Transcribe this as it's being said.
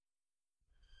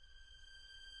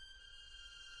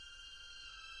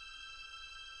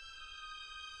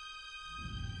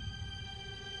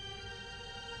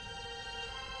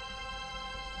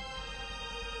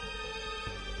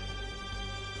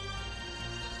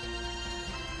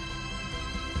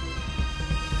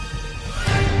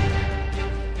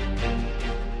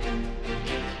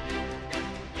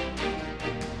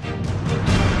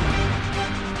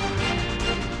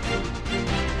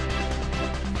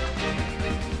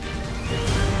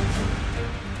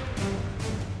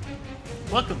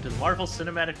Welcome to the Marvel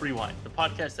Cinematic Rewind, the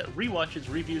podcast that rewatches,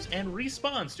 reviews, and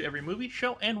respawns to every movie,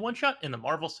 show, and one-shot in the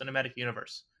Marvel Cinematic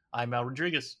Universe. I'm Al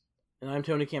Rodriguez. And I'm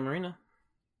Tony Camarina.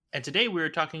 And today we are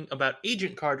talking about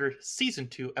Agent Carter Season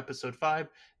 2, Episode 5,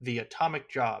 The Atomic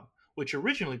Job, which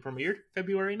originally premiered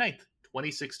February 9th,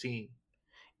 2016.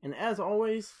 And as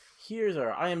always, here's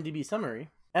our IMDb summary.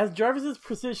 As Jarvis's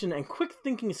precision and quick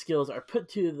thinking skills are put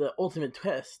to the ultimate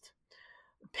test,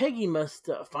 Peggy must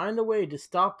find a way to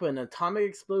stop an atomic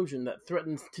explosion that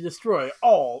threatens to destroy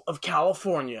all of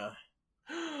California.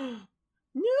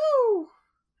 No!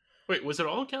 Wait, was it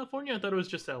all California? I thought it was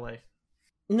just LA.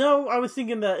 No, I was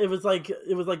thinking that it was like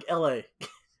LA.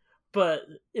 But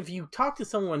if you talk to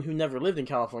someone who never lived in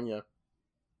California,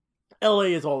 LA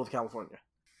is all of California.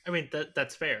 I mean,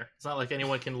 that's fair. It's not like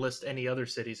anyone can list any other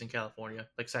cities in California,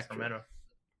 like Sacramento.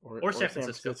 Or San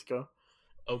Francisco.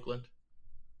 Oakland.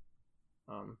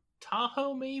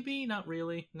 Tahoe, maybe? Not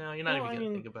really. No, you're not even going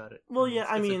to think about it. Well,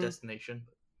 it's a destination.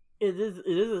 It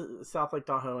is South Lake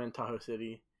Tahoe and Tahoe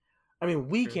City. I mean,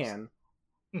 we can.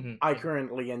 Mm-hmm. I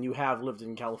currently, and you have lived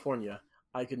in California,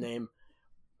 I could name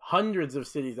hundreds of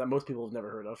cities that most people have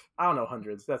never heard of. I don't know,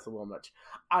 hundreds. That's a little much.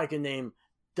 I can name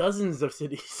dozens of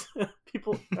cities.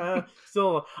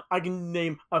 Still, I can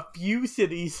name a few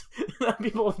cities that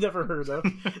people have never heard of.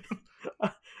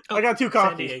 I got 2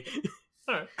 copies.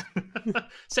 All right.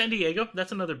 San Diego,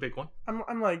 that's another big one.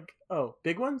 I'm like, oh,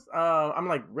 big ones? I'm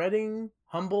like Redding,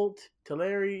 Humboldt,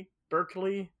 Tulare,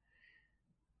 Berkeley.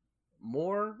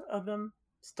 More of them.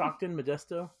 Stockton,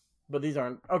 Modesto. But these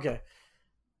aren't. Okay.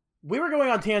 We were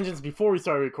going on tangents before we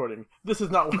started recording. This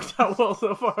has not worked out well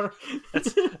so far.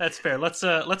 That's fair.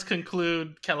 Let's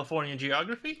conclude California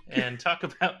geography and talk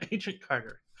about Agent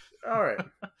Carter. All right.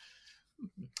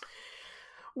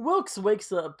 Wilkes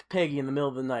wakes up Peggy in the middle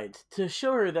of the night to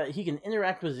show her that he can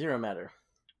interact with Zero Matter.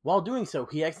 While doing so,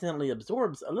 he accidentally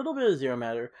absorbs a little bit of Zero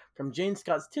Matter from Jane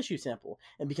Scott's tissue sample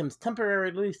and becomes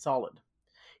temporarily solid.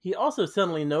 He also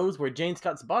suddenly knows where Jane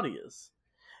Scott's body is.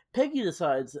 Peggy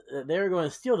decides that they're going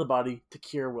to steal the body to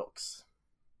cure Wilkes.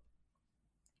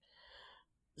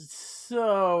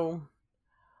 So,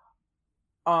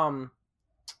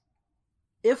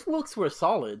 if Wilkes were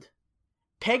solid,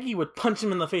 Peggy would punch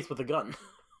him in the face with a gun.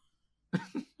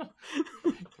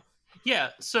 Yeah,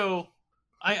 so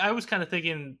I was kind of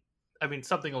thinking, I mean,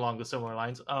 something along the similar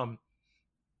lines.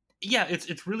 Yeah,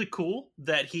 it's really cool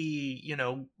that he,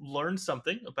 learned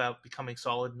something about becoming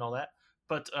solid and all that.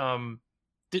 But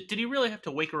did he really have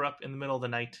to wake her up in the middle of the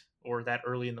night or that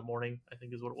early in the morning? I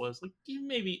think is what it was. Like,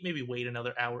 maybe wait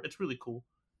another hour. It's really cool.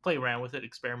 Play around with it,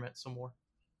 experiment some more.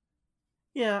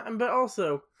 Yeah, but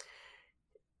also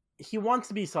he wants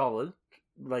to be solid,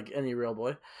 like any real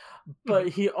boy. But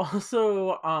he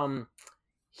also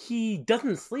he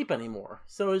doesn't sleep anymore.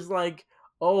 So it's like,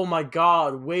 oh my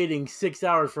god, waiting 6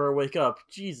 hours for her to wake up.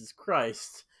 Jesus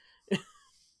Christ.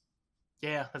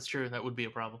 Yeah, that's true. That would be a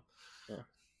problem. Yeah.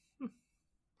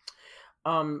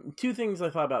 2 things I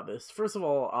thought about this. First of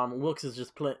all, Wilkes is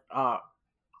just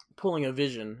pulling a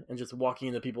vision and just walking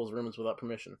into people's rooms without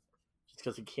permission. Just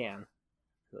because he can.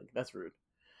 Like, that's rude.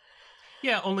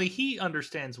 Yeah, only he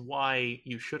understands why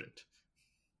you shouldn't.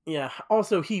 Yeah,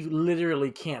 also, he literally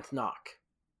can't knock.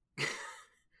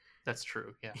 That's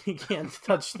true, yeah. He can't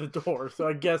touch the door, so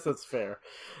I guess that's fair.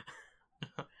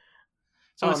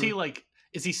 So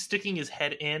is he sticking his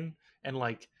head in and,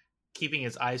 like, keeping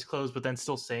his eyes closed, but then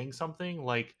still saying something?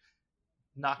 Like,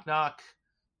 knock, knock,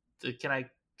 can I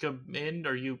come in?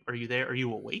 Are you there? Are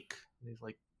you awake? And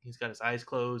he's got his eyes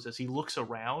closed as he looks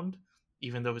around,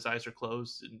 even though his eyes are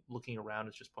closed, and looking around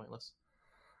is just pointless.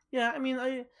 Yeah, I mean,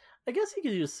 I guess he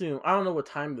could assume, I don't know what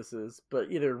time this is,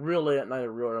 but either real late at night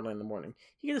or real early in the morning.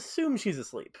 He could assume she's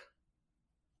asleep.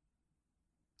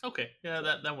 Okay, yeah,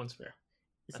 that one's fair.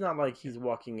 It's not like he's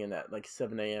walking in at like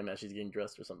 7 a.m. as she's getting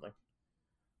dressed or something.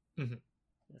 Mm-hmm.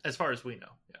 As far as we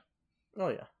know, yeah. Oh,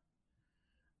 yeah.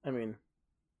 I mean,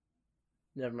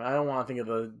 never mind. I don't want to think of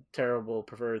the terrible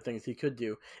preferred things he could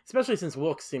do, especially since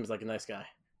Wilkes seems like a nice guy.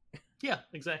 Yeah,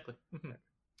 exactly. Mm-hmm.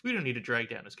 We don't need to drag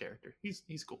down his character.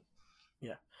 He's cool.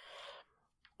 Yeah.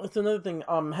 That's another thing.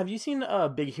 Have you seen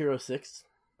Big Hero 6?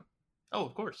 Oh,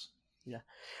 of course. Yeah.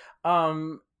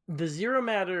 The Zero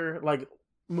Matter, like,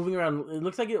 moving around, it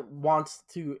looks like it wants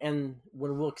to, and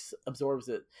when Wilkes absorbs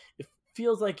it, it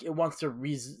feels like it wants to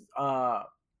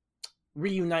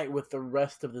reunite with the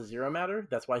rest of the Zero Matter.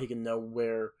 That's why he can know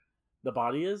where the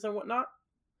body is and whatnot.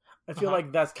 I feel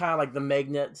like that's kind of like the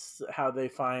magnets, how they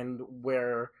find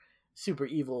where super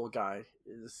evil guy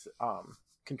is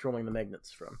controlling the magnets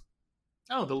from.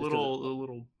 Oh, the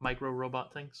little micro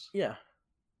robot things. Yeah.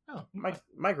 Oh,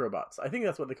 microbots. I think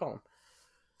that's what they call them.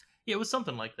 Yeah, it was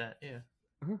something like that. Yeah.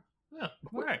 Mhm. Yeah.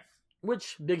 All right.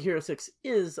 Which Big Hero 6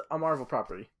 is a Marvel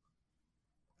property.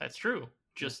 That's true.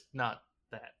 Just not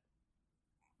that.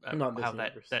 Not this how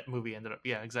universe. that movie ended up.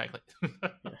 Yeah, exactly. Yeah.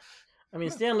 I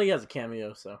mean, Stan Lee has a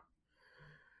cameo, so.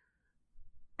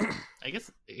 I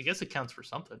guess it counts for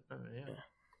something. Yeah.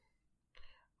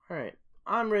 All right.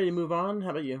 I'm ready to move on. How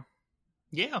about you?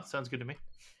 Yeah, sounds good to me.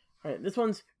 All right. This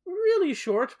one's really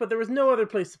short, but there was no other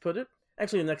place to put it.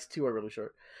 Actually, the next two are really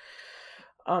short.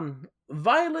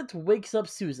 Violet wakes up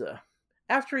Sousa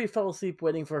after he fell asleep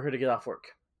waiting for her to get off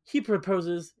work. He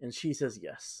proposes, and she says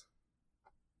yes.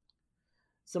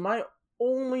 So my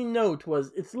only note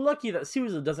was, it's lucky that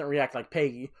Sousa doesn't react like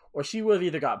Peggy, or she would have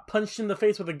either got punched in the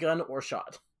face with a gun or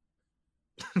shot.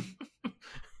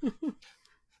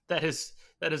 That is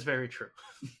very true.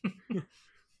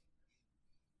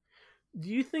 Do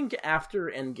you think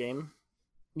after Endgame,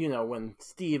 when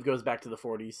Steve goes back to the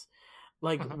 40s,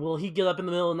 will he get up in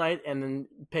the middle of the night and then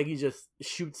Peggy just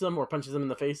shoots him or punches him in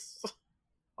the face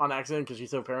on accident because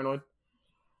she's so paranoid?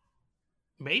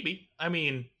 Maybe. I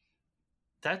mean,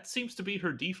 that seems to be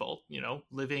her default,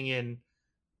 living in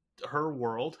her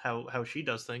world, how she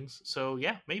does things. So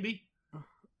yeah, maybe.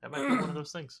 That might be one of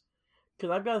those things. Because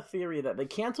I've got a theory that they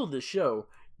canceled the show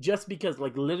just because,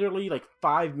 literally,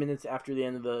 5 minutes after the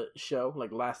end of the show,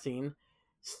 last scene,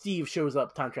 Steve shows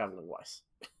up time traveling wise.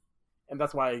 And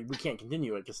that's why we can't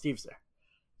continue it, because Steve's there.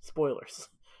 Spoilers.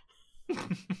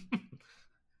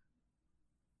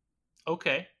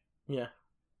 Okay. Yeah.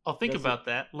 I'll think about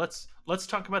that. Let's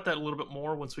talk about that a little bit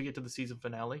more once we get to the season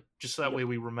finale, just so that way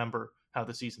we remember how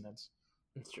the season ends.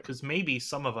 That's true. Because maybe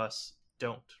some of us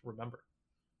don't remember.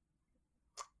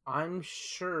 I'm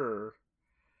sure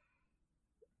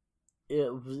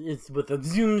it's with a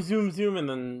zoom, zoom, zoom, and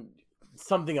then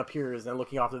something appears and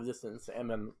looking off in the distance, and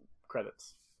then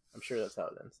credits. I'm sure that's how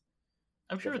it ends.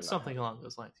 I'm sure it's something along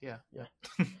those lines. Yeah.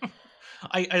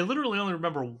 I literally only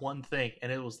remember one thing,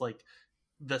 and it was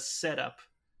the setup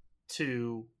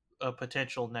to a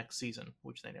potential next season,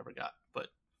 which they never got. But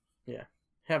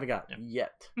haven't got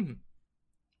yet. Mm-hmm.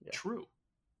 Yeah. True.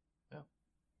 Yeah.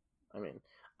 I mean,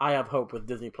 I have hope with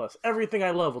Disney Plus. Everything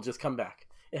I love will just come back.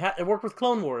 It worked with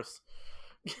Clone Wars.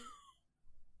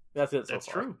 That's it. That's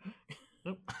true.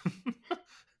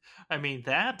 I mean,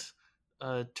 that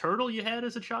turtle you had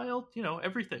as a child,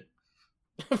 everything.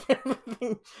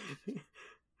 Everything.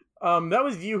 That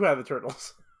was you who had the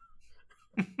turtles.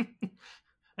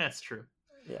 That's true.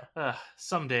 Yeah.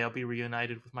 Someday I'll be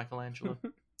reunited with Michelangelo.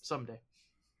 Someday.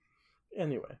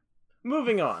 Anyway,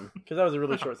 moving on, because that was a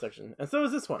really short section, and so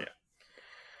is this one. Yeah.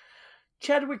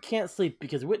 Chadwick can't sleep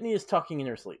because Whitney is talking in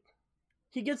her sleep.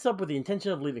 He gets up with the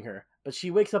intention of leaving her, but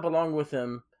she wakes up along with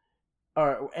him,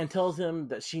 and tells him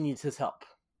that she needs his help.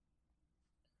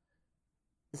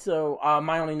 So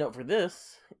my only note for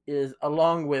this is,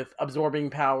 along with absorbing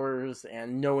powers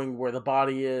and knowing where the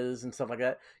body is and stuff like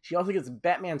that, she also gets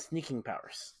Batman sneaking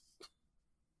powers.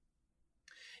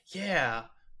 Yeah,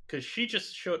 because she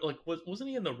just showed, wasn't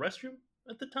he in the restroom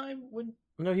at the time when...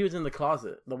 No, he was in the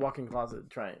closet, the walk-in closet,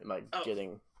 trying,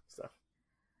 getting stuff.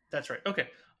 That's right. Okay.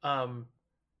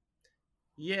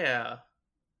 Yeah.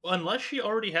 Well, unless she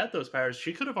already had those powers,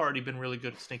 she could have already been really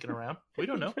good at sneaking around. We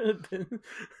don't know.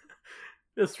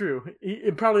 That's true.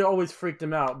 It probably always freaked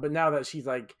him out, but now that she's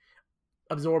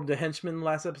absorbed a henchman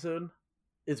last episode,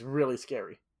 it's really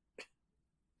scary.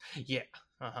 Yeah.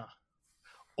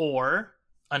 Or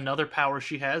another power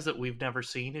she has that we've never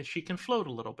seen is she can float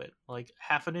a little bit,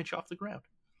 half an inch off the ground.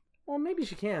 Well, maybe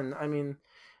she can. I mean,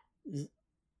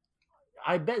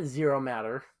 I bet Zero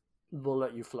Matter will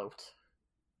let you float.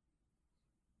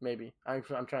 Maybe. I'm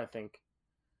trying to think.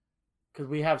 Because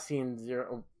we have seen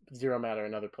Zero Matter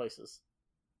in other places.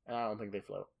 And I don't think they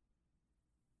float.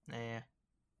 Yeah.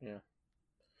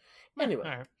 Anyway.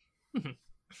 All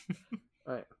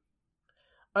right.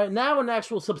 All right, now an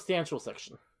actual substantial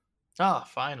section.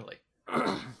 Finally.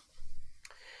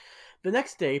 The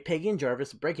next day, Peggy and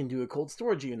Jarvis break into a cold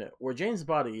storage unit where Jane's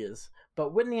body is,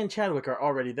 but Whitney and Chadwick are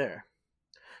already there.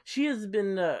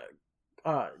 Whitney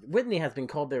has been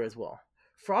called there as well.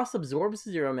 Frost absorbs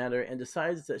Zero Matter and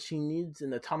decides that she needs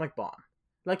an atomic bomb.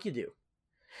 Like you do.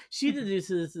 She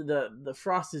deduces that the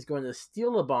Frost is going to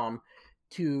steal a bomb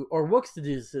Wooks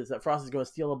deduces that Frost is going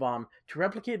to steal a bomb to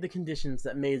replicate the conditions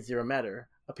that made Zero Matter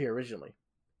appear originally.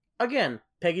 Again,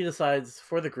 Peggy decides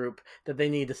for the group that they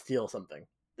need to steal something.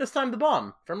 This time the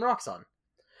bomb from Roxxon.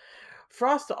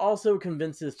 Frost also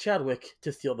convinces Chadwick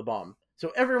to steal the bomb.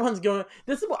 So everyone's going...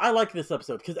 This is what I like this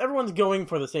episode, because everyone's going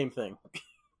for the same thing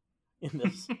in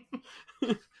this.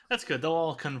 That's good. They'll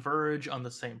all converge on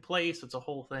the same place. It's a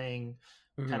whole thing.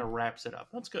 Kind of wraps it up.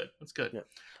 That's good. Yeah.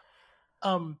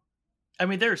 I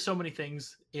mean, there are so many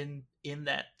things in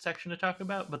that section to talk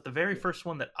about, but the very Yeah. first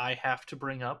one that I have to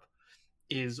bring up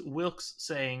is Wilkes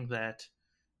saying that,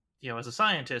 as a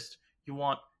scientist, you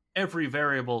want every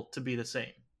variable to be the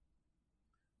same.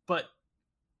 But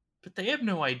they have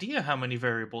no idea how many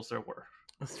variables there were,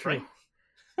 That's true.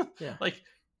 right? Yeah. Like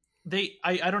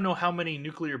I don't know how many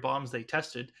nuclear bombs they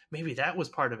tested. Maybe that was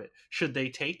part of it. Should they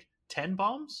take 10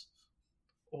 bombs?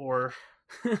 Or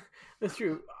That's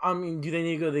true. I mean, do they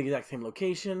need to go to the exact same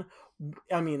location?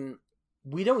 I mean,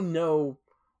 we don't know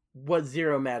what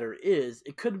zero matter is.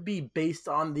 It could be based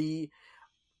on the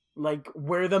like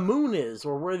where the moon is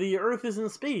or where the earth is in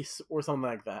space or something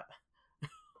like that.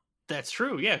 that's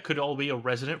true. Yeah, it could all be a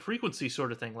resonant frequency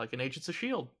sort of thing, like in Agents of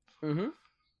S.H.I.E.L.D. Mm-hmm.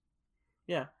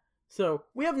 Yeah. So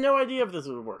we have no idea if this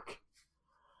would work.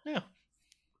 Yeah.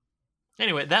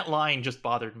 Anyway, that line just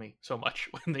bothered me so much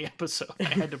in the episode. I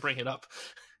had to bring it up.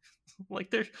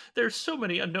 Like there's so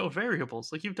many unknown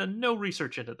variables. Like you've done no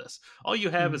research into this. All you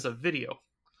have is a video.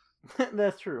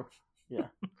 That's true. Yeah.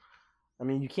 I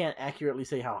mean, you can't accurately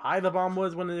say how high the bomb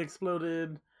was when it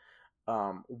exploded,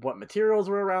 what materials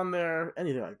were around there,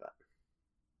 anything like that.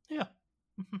 Yeah.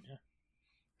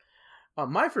 Yeah.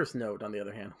 My first note, on the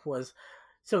other hand, was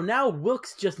so now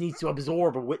Wilkes just needs to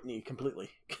absorb Whitney completely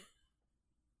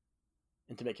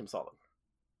and to make him solid.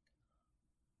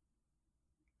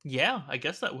 Yeah, I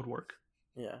guess that would work.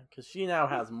 Yeah, because she now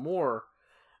has more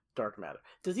dark matter.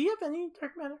 Does he have any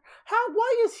dark matter?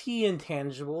 Why is he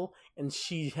intangible and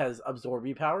she has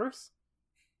absorby powers?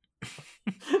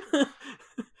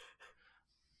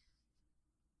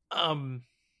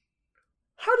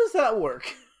 How does that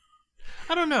work?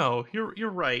 I don't know. You're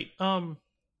right.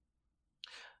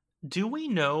 Do we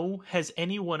know, has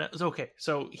anyone else... Okay,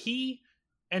 so he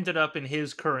ended up in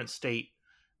his current state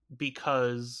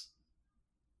because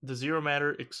the zero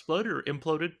matter exploded or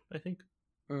imploded, I think.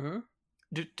 Mm-hmm.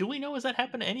 Do we know, has that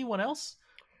happened to anyone else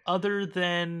other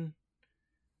than...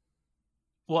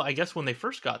 Well, I guess when they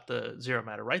first got the zero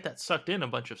matter, right? That sucked in a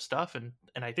bunch of stuff and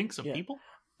I think some people.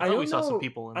 I thought we saw some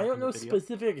people in I don't the know video.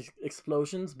 specific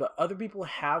explosions, but other people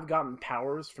have gotten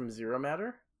powers from zero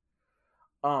matter.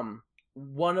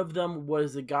 One of them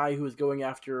was the guy who was going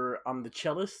after the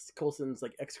cellist, Coulson's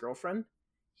like ex-girlfriend.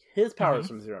 His powers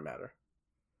from zero matter.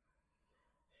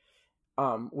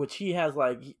 Which he has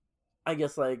like, I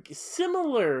guess like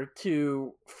similar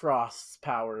to Frost's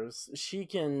powers. She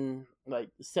can like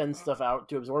send stuff out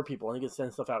to absorb people, and he can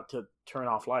send stuff out to turn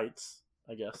off lights,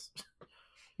 I guess.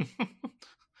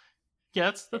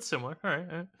 Yeah, that's similar. All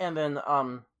right. And then,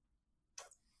 I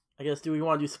guess, do we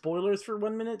want to do spoilers for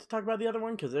 1 minute to talk about the other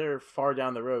one? Because they're far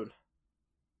down the road.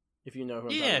 If you know who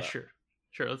I'm talking about.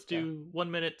 Sure. Let's do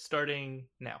 1 minute starting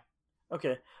now.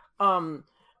 Okay.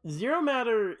 Zero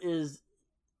matter is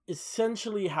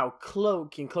essentially how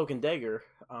Cloak in Cloak and Dagger,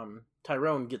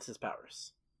 Tyrone gets his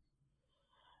powers.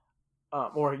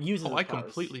 Or uses his I powers.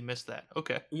 completely missed that.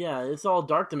 Okay. Yeah, it's all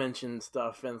Dark Dimension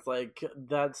stuff, and it's like,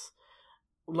 that's...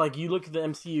 Like, you look at the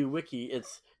MCU wiki,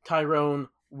 it's Tyrone,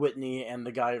 Whitney, and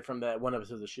the guy from that one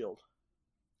episode of S.H.I.E.L.D.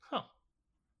 Huh.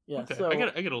 Yeah, okay. so... I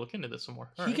gotta look into this some more.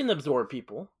 He can absorb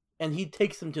people, and he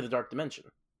takes them to the Dark Dimension.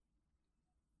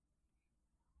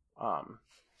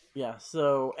 Yeah,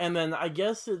 so... And then I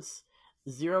guess it's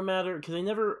zero matter, because they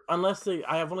never...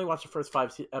 I have only watched the first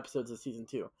 5 episodes of Season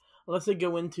 2. Unless they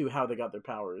go into how they got their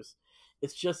powers.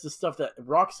 It's just the stuff that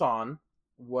Roxxon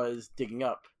was digging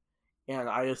up. And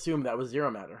I assume that was zero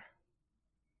matter.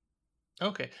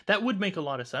 Okay, that would make a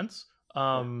lot of sense.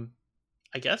 I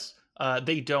guess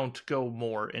they don't go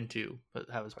more into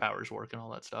how his powers work and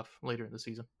all that stuff later in the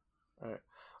season. All right.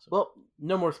 So. Well,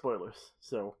 no more spoilers.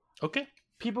 So okay,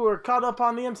 people who are caught up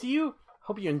on the MCU,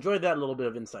 hope you enjoyed that little bit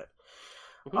of insight.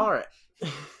 Ooh. All right.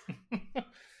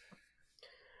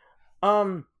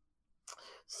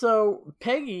 So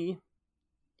Peggy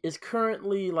is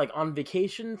currently like on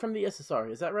vacation from the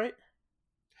SSR. Is that right?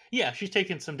 Yeah, she's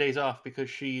taking some days off because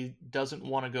she doesn't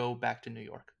want to go back to New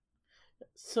York.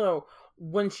 So,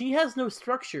 when she has no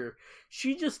structure,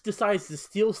 she just decides to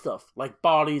steal stuff, like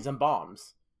bodies and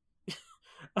bombs.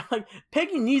 Like,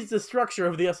 Peggy needs the structure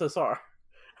of the SSR,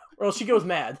 or else she goes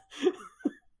mad.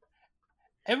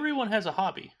 Everyone has a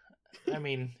hobby. I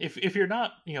mean, if you're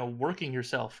not, working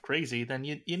yourself crazy, then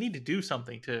you need to do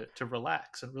something to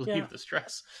relax and relieve the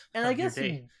stress. And I guess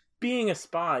being a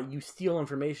spy, you steal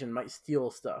information, might steal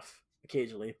stuff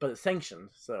occasionally, but it's sanctioned,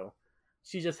 so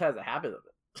she just has a habit of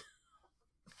it.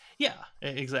 Yeah,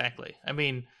 exactly. I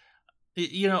mean,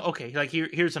 okay, like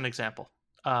here's an example.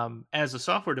 As a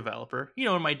software developer,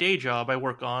 in my day job, I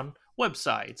work on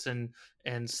websites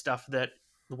and stuff that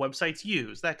the websites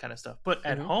use, that kind of stuff. But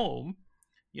at home,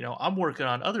 I'm working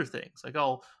on other things. Like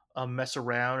I'll mess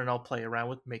around and I'll play around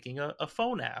with making a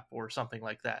phone app or something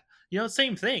like that.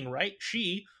 Same thing, right?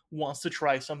 She wants to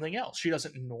try something else. She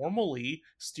doesn't normally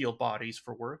steal bodies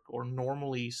for work or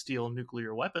normally steal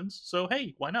nuclear weapons. So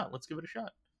hey, why not? Let's give it a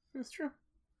shot. That's true.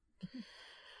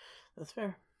 That's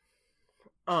fair.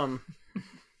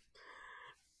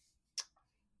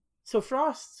 So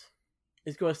Frost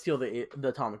is going to steal the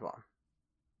atomic bomb.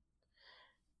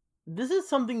 This is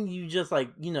something you just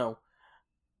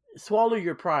swallow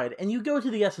your pride and you go to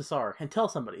the SSR and tell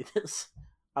somebody this,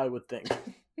 I would think.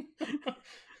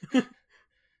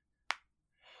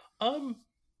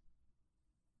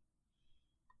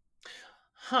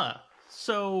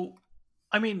 So,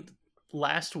 I mean,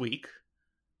 last week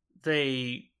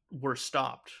they were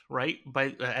stopped, right?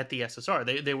 At the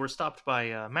SSR. They were stopped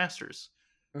by Masters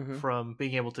from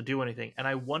being able to do anything. And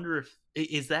I wonder if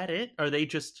is that it? Are they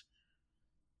just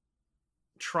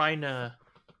trying to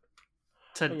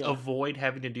avoid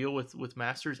having to deal with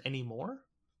Masters anymore?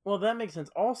 Well, that makes sense.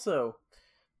 Also,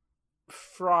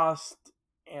 Frost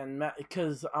and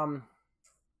because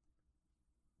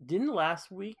didn't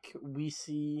last week we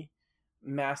see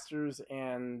Masters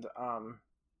and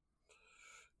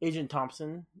Agent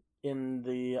Thompson in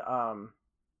the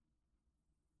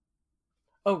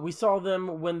we saw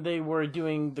them when they were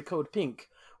doing the Code Pink,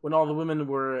 when all the women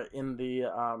were in the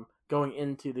going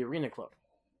into the Arena Club.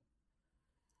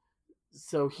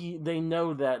 So they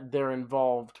know that they're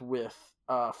involved with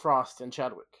Frost and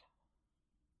Chadwick.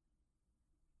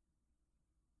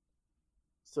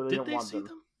 So they don't want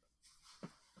them.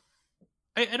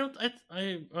 I don't.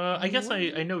 I guess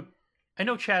I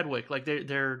know Chadwick. Like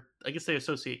they're. I guess they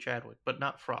associate Chadwick, but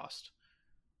not Frost.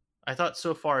 I thought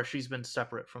so far she's been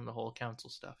separate from the whole council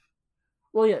stuff.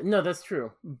 Well, yeah, no, that's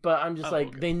true. But I'm just okay.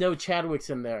 They know Chadwick's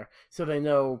in there, so they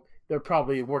know they're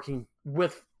probably working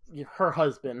with her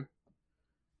husband.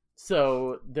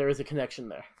 So there is a connection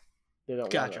there. They don't.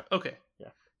 Gotcha. Okay.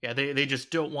 Yeah. Yeah. They just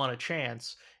don't want to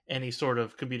chance any sort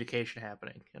of communication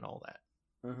happening and all that.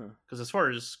 Because as far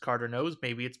as Carter knows,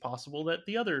 maybe it's possible that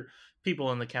the other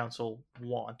people in the council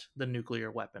want the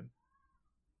nuclear weapon.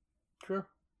 True.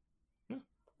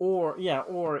 Or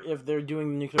if they're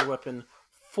doing the nuclear weapon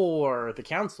for the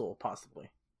council, possibly.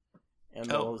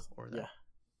 And or that. Yeah.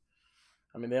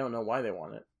 I mean, they don't know why they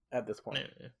want it at this point.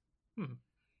 Yeah.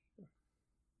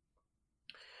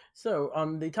 So,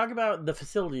 they talk about the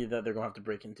facility that they're going to have to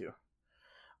break into.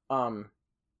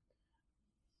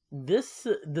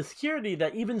 The security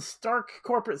that even Stark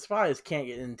corporate spies can't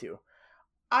get into.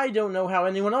 I don't know how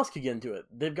anyone else could get into it.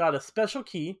 They've got a special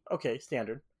key, okay,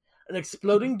 standard, an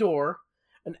exploding door,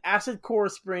 an acid core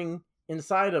spring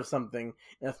inside of something,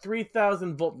 and a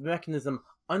 3,000 volt mechanism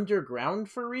underground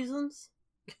for reasons.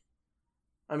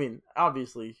 I mean,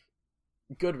 obviously,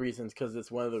 good reasons, because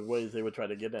it's one of the ways they would try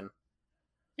to get in.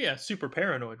 Yeah, super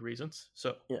paranoid reasons.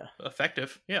 So, yeah,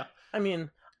 effective. Yeah. I mean,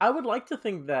 I would like to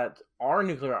think that our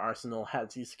nuclear arsenal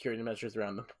has these security measures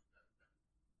around them.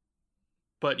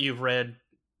 But you've read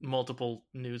multiple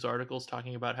news articles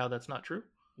talking about how that's not true?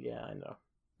 Yeah, I know.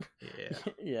 Yeah.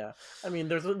 Yeah. I mean,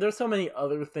 there's so many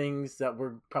other things that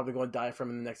we're probably going to die from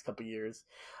in the next couple of years.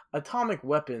 Atomic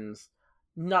weapons,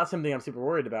 not something I'm super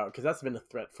worried about, because that's been a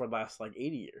threat for the last,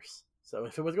 80 years. So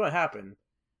if it was going to happen,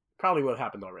 probably would have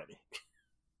happened already.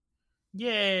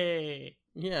 Yay!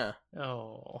 Yeah.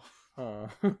 Oh. Oh.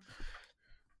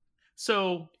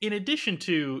 So, in addition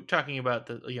to talking about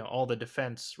the all the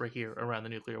defense right here around the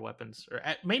nuclear weapons, or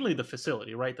mainly the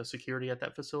facility, right, the security at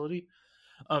that facility,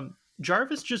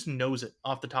 Jarvis just knows it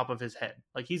off the top of his head.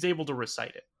 Like he's able to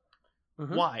recite it.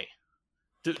 Why?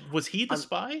 Was he the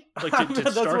spy? Like did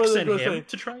Stark send him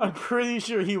to try? I'm pretty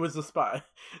sure he was the spy.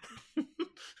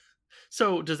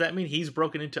 So does that mean he's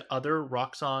broken into other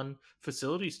Roxxon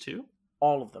facilities too?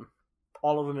 All of them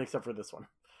except for this one.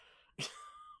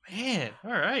 Man,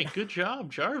 all right, good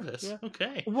job, Jarvis. Yeah.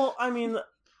 Okay. Well, I mean,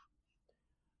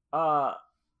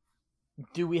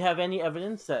 do we have any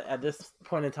evidence that at this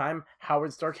point in time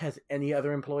Howard Stark has any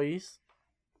other employees?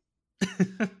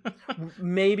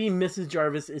 Maybe Mrs.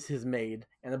 Jarvis is his maid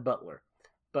and a butler,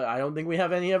 but I don't think we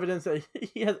have any evidence that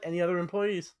he has any other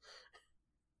employees.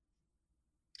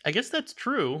 I guess that's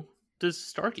true. Does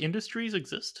Stark Industries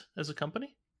exist as a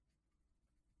company?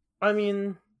 I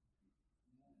mean,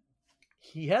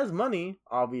 he has money,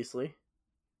 obviously.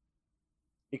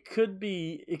 It could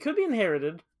be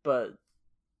inherited, but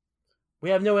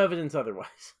we have no evidence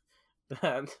otherwise.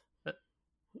 I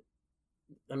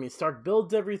mean, Stark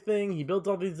builds everything. He builds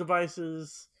all these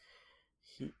devices.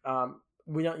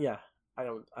 We don't. Yeah, I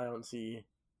don't see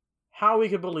how we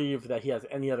could believe that he has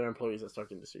any other employees at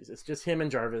Stark Industries. It's just him and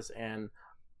Jarvis and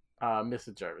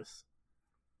Mr. Jarvis.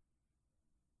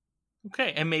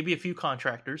 Okay, and maybe a few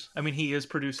contractors. I mean, he is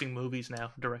producing movies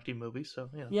now, directing movies, so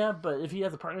you know. Yeah, but if he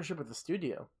has a partnership with the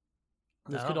studio,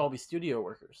 this could all be studio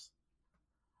workers.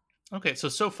 Okay,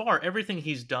 so far everything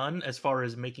he's done as far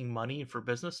as making money for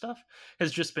business stuff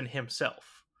has just been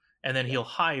himself, and then he'll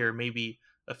hire maybe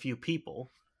a few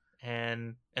people,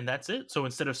 and that's it. So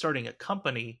instead of starting a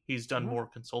company, he's done more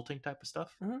consulting type of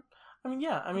stuff. Mm-hmm. I mean,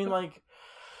 yeah. I mean, like,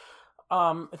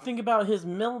 think about his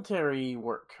military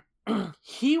work.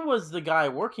 He was the guy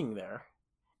working there.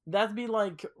 That'd be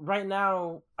like right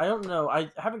now. I don't know.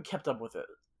 I haven't kept up with it,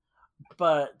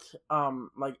 but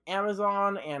like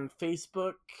Amazon and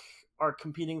Facebook are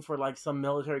competing for like some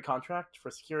military contract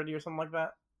for security or something like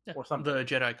that, or something. The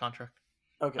Jedi contract.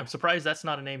 Okay. I'm surprised that's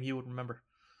not a name you would remember.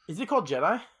 Is it called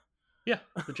Jedi? Yeah,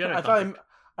 the Jedi.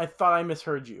 I thought I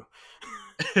misheard you.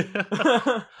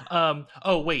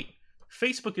 Oh wait,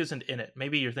 Facebook isn't in it.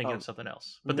 Maybe you're thinking of something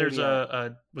else. But there's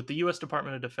with the U.S.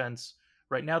 Department of Defense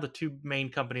right now, the two main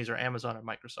companies are Amazon and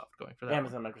Microsoft going for that.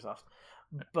 Amazon, Microsoft.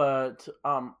 But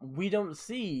we don't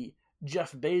see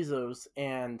Jeff Bezos,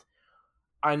 and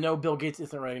I know Bill Gates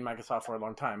isn't running Microsoft for a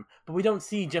long time, but we don't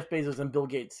see Jeff Bezos and Bill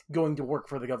Gates going to work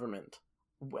for the government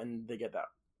when they get that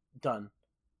done.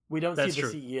 We don't see the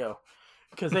CEO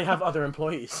because they have other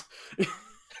employees.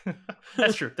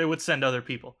 That's true. They would send other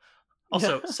people.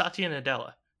 Also, Satya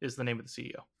Nadella is the name of the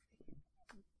CEO.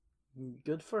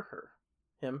 Good for her.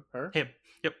 Him.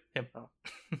 Yep, him. Oh.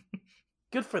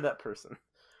 Good for that person.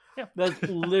 Yeah. That's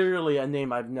literally a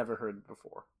name I've never heard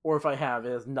before. Or if I have,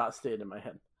 it has not stayed in my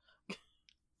head.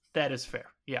 That is fair.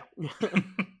 Yeah.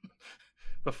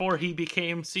 Before he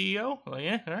became CEO? Well,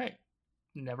 yeah, all right.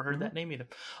 Never heard that name either.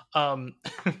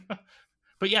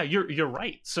 But yeah, you're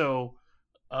right. So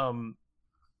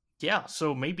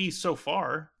so maybe so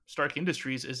far Stark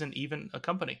Industries isn't even a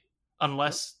company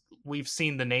unless we've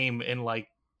seen the name in like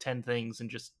 10 things and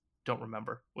just don't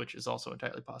remember, which is also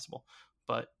entirely possible.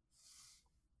 But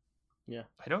yeah,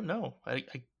 I don't know.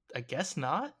 I guess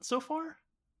not so far.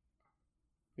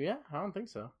 Yeah, I don't think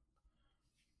so.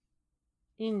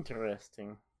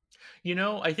 Interesting. You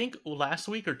know, I think last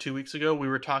week or 2 weeks ago we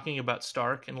were talking about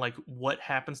Stark and like what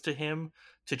happens to him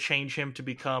to change him to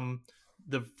become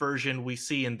the version we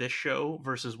see in this show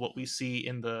versus what we see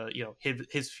in the, you know,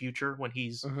 his future when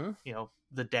he's you know,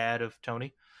 the dad of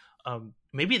Tony.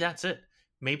 Maybe that's it.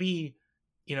 Maybe,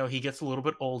 you know, he gets a little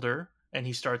bit older and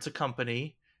he starts a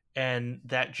company and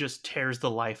that just tears the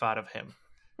life out of him.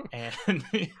 And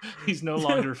he's no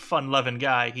longer fun-loving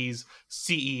guy. He's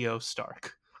CEO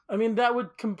Stark. I mean, that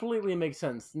would completely make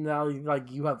sense. Now, like,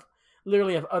 you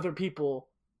literally have other people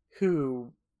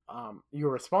who you're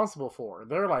responsible for,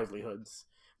 their livelihoods,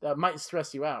 that might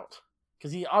stress you out.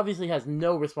 Because he obviously has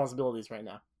no responsibilities right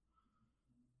now.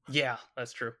 Yeah,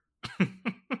 that's true.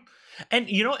 And,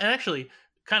 you know, and actually,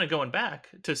 kind of going back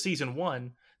to season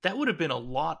 1, that would have been a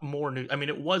lot more news. I mean,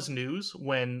 it was news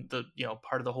when the, you know,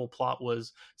 part of the whole plot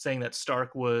was saying that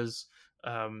Stark was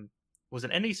an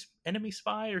enemy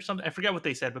spy or something. I forget what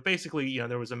they said, but basically, you know,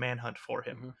 there was a manhunt for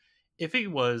him. If he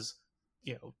was,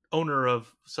 you know, owner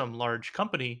of some large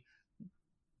company,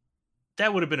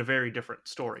 that would have been a very different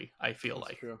story. I feel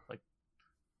That's true. Like,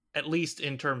 at least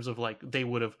in terms of like, they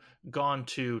would have gone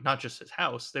to not just his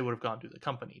house, they would have gone to the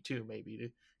company too, maybe to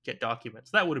get documents.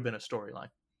 That would have been a storyline.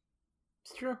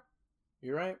 It's true.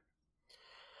 You're right.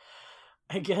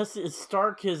 I guess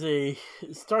Stark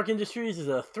Industries is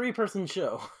a 3-person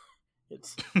show.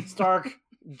 It's Stark,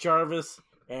 Jarvis,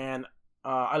 and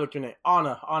I looked her name,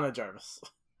 Anna Jarvis.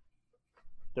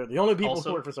 They're the only people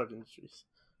who work for Stark Industries.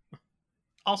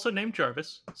 Also named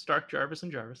Jarvis. Stark, Jarvis,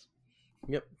 and Jarvis.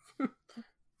 Yep.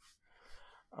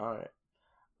 All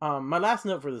right. My last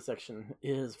note for this section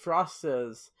is Frost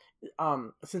says,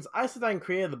 since Isodyne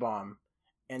created the bomb,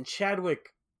 and Chadwick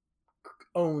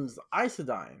owns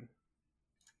Isodyne,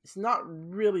 it's not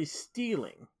really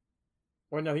stealing.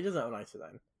 Or no, he doesn't own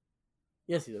Isodyne.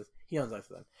 Yes, he does. He owns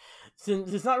Isodyne.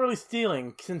 Since it's not really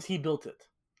stealing since he built it.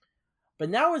 But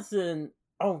now it's in...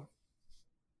 Oh.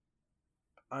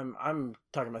 I'm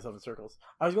talking myself in circles.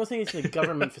 I was going to say it's a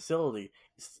government facility.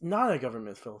 It's not a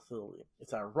government facility.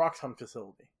 It's a Roxxon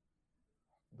facility.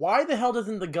 Why the hell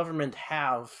doesn't the government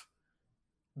have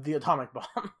the atomic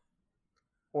bomb?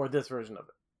 Or this version of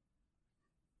it?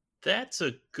 That's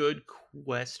a good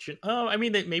question. Oh, I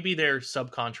mean, maybe they're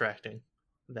subcontracting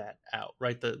that out,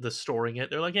 right? The storing it.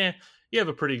 They're like, you have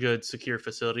a pretty good secure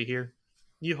facility here.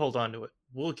 You hold on to it.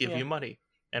 We'll give you money.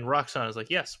 And Roxxon is like,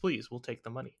 yes, please, we'll take the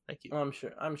money. Thank you. I'm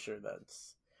sure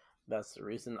that's the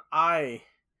reason. I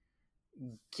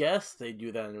guess they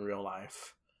do that in real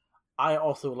life. I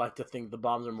also like to think the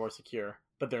bombs are more secure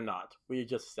but they're not. We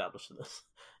just established this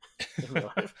in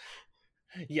real life.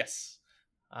 Yes,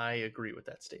 I agree with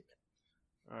that statement.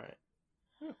 All right.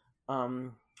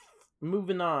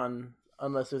 Moving on.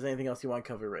 Unless there's anything else you want to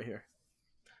cover right here.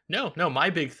 No.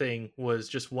 My big thing was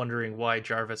just wondering why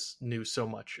Jarvis knew so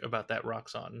much about that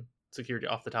Roxxon security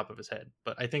off the top of his head.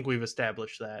 But I think we've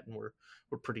established that, and we're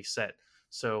pretty set.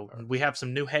 So we have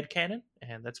some new headcanon,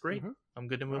 and that's great. Mm-hmm. I'm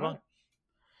good to move on.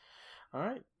 All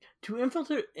right. To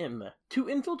infiltrate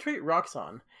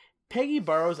Roxxon, Peggy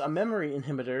borrows a memory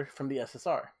inhibitor from the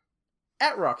SSR.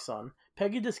 At Roxxon,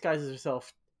 Peggy disguises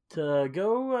herself to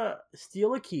go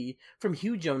steal a key from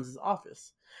Hugh Jones's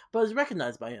office, but is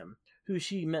recognized by him, who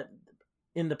she met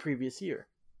in the previous year.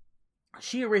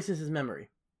 She erases his memory.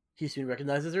 He soon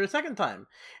recognizes her a second time,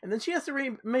 and then she has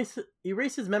to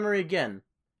erase his memory again,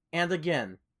 and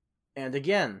again, and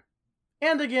again,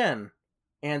 and again,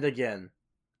 and again,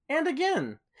 and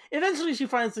again. Eventually she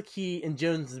finds the key in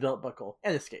Jones's belt buckle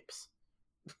and escapes.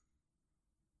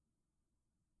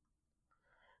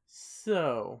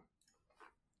 So,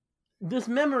 this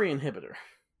memory inhibitor.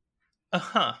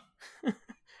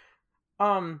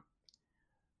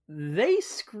 They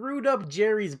screwed up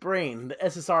Jerry's brain, the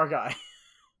SSR guy.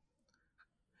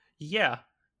 Yeah.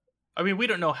 I mean, we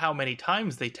don't know how many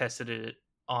times they tested it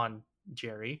on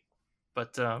Jerry,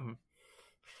 but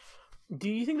do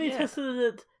you think they tested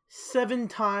it 7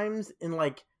 times in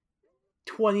like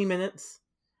 20 minutes?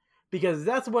 Because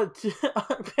that's what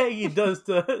Peggy does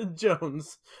to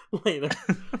Jones later.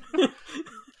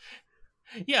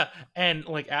 Yeah, and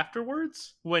like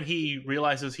afterwards, when he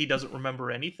realizes he doesn't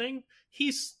remember anything,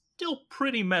 he's still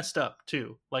pretty messed up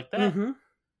too. Like that. Mm-hmm.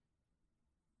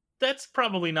 That's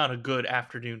probably not a good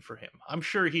afternoon for him. I'm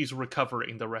sure he's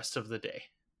recovering the rest of the day.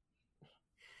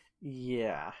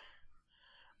 Yeah.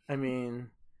 I mean,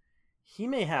 he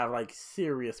may have like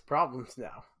serious problems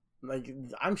now. Like,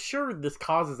 I'm sure this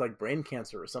causes like brain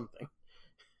cancer or something.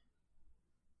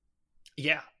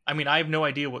 Yeah. I mean, I have no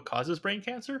idea what causes brain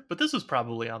cancer, but this is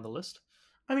probably on the list.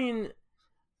 I mean,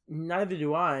 neither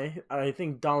do I. I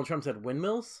think Donald Trump said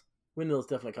windmills. Windmills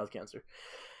definitely cause cancer.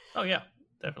 Oh, yeah.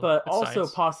 Definitely. But it's also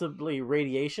science. Possibly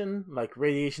radiation, like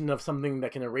radiation of something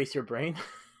that can erase your brain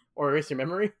or erase your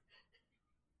memory.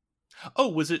 Oh,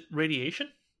 was it radiation?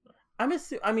 I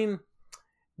mean,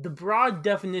 the broad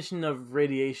definition of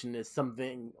radiation is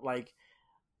something like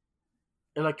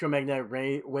electromagnetic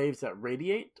waves that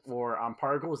radiate, or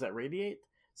particles that radiate.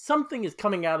 Something is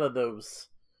coming out of those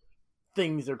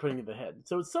things they're putting in the head.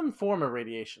 So it's some form of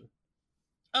radiation.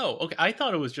 Oh, okay. I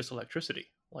thought it was just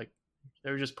electricity. Like, they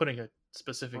were just putting a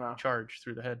specific charge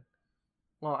through the head.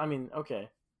 Well, I mean, okay.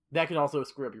 That can also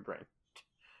screw up your brain.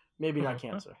 Maybe not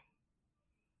cancer.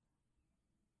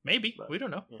 Maybe. But, we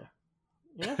don't know.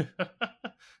 Yeah.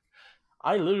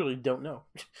 I literally don't know.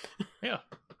 Yeah.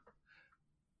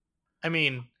 I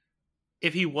mean,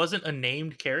 if he wasn't a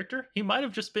named character, he might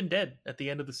have just been dead at the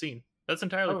end of the scene. That's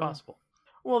entirely possible.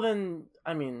 Well, then,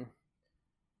 I mean,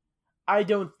 I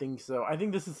don't think so. I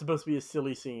think this is supposed to be a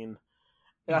silly scene.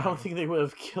 And I don't think they would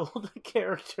have killed a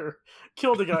character.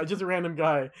 Killed a guy, just a random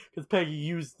guy, because Peggy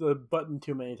used the button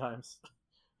too many times.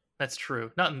 That's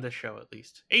true. Not in this show, at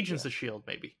least. Agents of S.H.I.E.L.D.,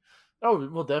 maybe. Oh,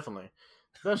 well, definitely.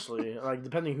 Especially, like,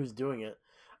 depending who's doing it.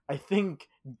 I think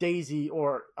Daisy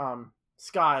or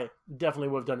Skye definitely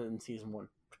would have done it in season 1.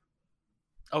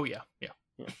 Oh, yeah.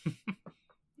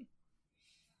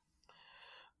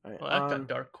 All right, well, that got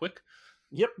dark quick.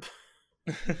 Yep.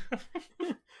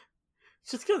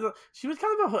 Just because she was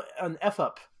kind of an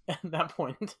F-up at that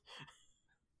point.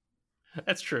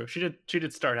 That's true. She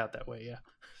did start out that way, yeah.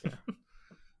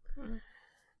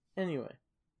 Anyway.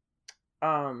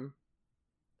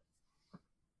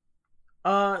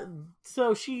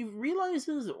 So she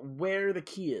realizes where the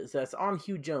key is. That's on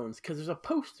Hugh Jones, because there's a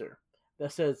poster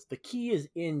that says the key is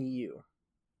in you.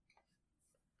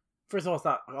 First of all, it's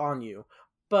not on you,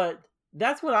 but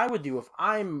that's what I would do if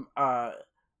I'm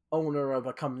owner of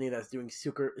a company that's doing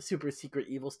super secret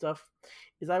evil stuff.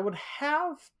 Is I would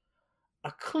have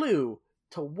a clue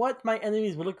to what my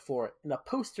enemies would look for in a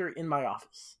poster in my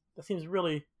office. That seems a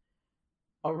really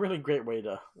great way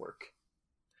to work.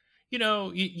 You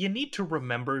know, you need to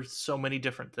remember so many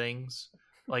different things.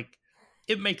 Like,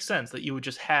 it makes sense that you would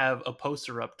just have a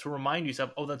poster up to remind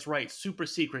yourself, oh, that's right, super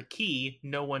secret key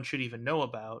no one should even know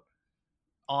about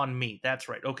on me. That's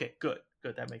right. Okay, good.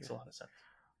 That makes a lot of sense.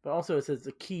 But also it says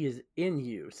the key is in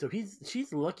you. So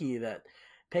she's lucky that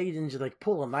Peggy didn't just like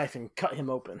pull a knife and cut him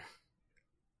open.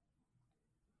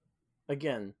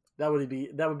 Again, that would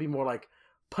be more like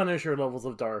Punisher levels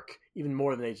of dark, even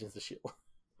more than Agents of S.H.I.E.L.D.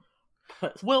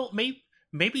 Well,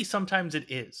 maybe sometimes it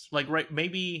is. Like, right,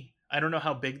 maybe I don't know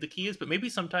how big the key is, but maybe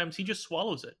sometimes he just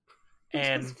swallows it.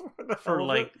 And Just for the for hell of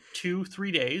like it.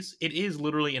 2-3 days, it is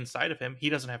literally inside of him. He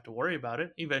doesn't have to worry about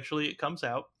it. Eventually it comes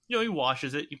out. He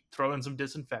washes it, you throw in some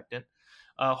disinfectant,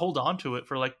 hold on to it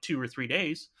for like 2 or 3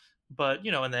 days, but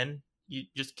and then you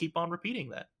just keep on repeating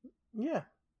that. Yeah.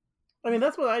 I mean,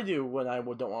 that's what I do when I don't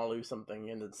want to lose something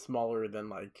and it's smaller than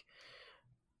like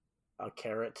a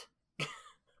carrot.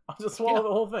 I'll just swallow the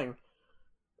whole thing.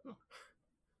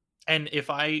 And if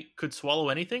I could swallow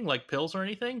anything like pills or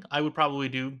anything, I would probably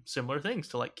do similar things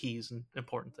to like keys and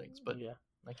important things, but yeah.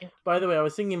 I can't. By the way, I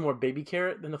was thinking more baby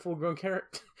carrot than a full-grown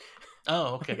carrot.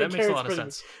 Oh, okay. Like, That makes a lot of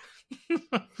carrot's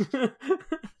sense.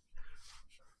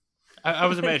 I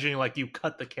was imagining like you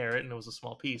cut the carrot and it was a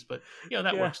small piece, but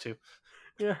that Yeah. works too.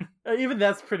 Yeah, even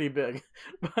that's pretty big.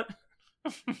 But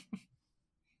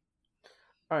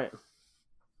all right,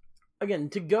 again,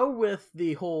 to go with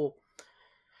the whole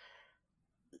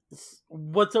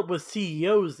what's up with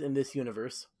CEOs in this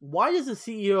universe, why does the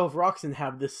CEO of Roxxon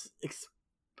have this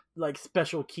like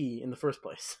special key in the first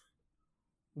place?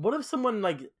 What if someone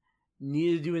like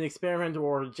needed to do an experiment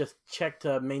or just check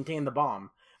to maintain the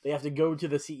bomb? They have to go to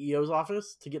the CEO's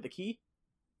office to get the key?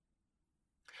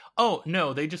 Oh,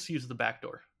 no, they just use the back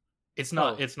door. It's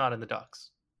not Oh. it's not in the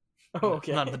docs. Oh,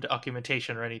 okay. Not in the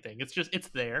documentation or anything. It's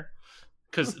there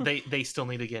because they still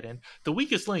need to get in. The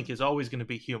weakest link is always going to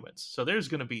be humans, so there's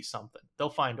going to be something. They'll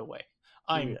find a way.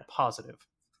 I'm positive.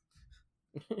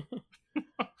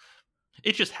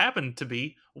 It just happened to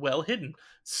be well hidden,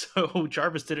 so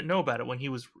Jarvis didn't know about it when he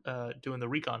was doing the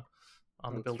recon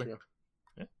on the building.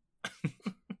 Yeah.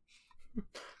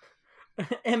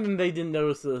 And then they didn't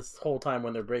notice this whole time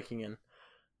when they're breaking in.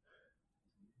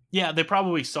 Yeah, they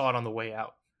probably saw it on the way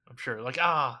out. I'm sure. Like,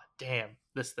 damn,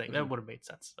 this thing. That would have made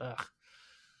sense. Ugh.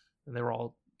 And they were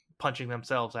all punching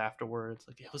themselves afterwards.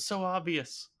 Like, it was so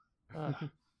obvious.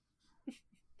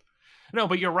 No,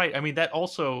 but you're right. I mean, that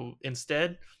also,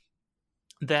 instead,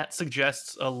 that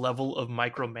suggests a level of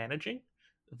micromanaging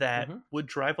that would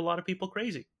drive a lot of people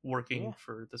crazy working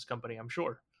for this company, I'm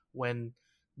sure. When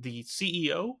the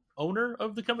CEO, owner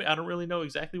of the company, I don't really know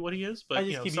exactly what he is, but I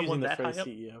just keep someone using the that phrase high up,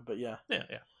 CEO, but yeah.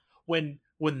 When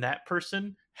that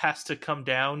person has to come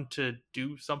down to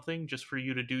do something just for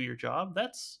you to do your job,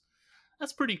 that's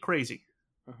pretty crazy.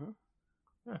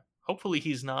 Yeah. Hopefully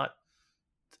he's not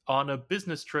on a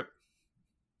business trip.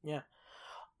 Yeah.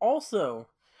 Also,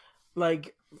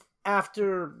 like,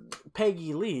 after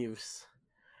Peggy leaves,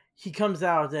 he comes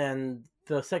out and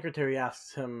the secretary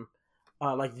asks him,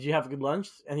 like, did you have a good lunch?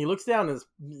 And he looks down, his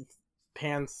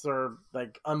pants are,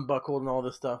 like, unbuckled and all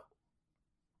this stuff.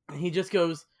 And he just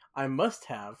goes, I must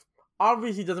have.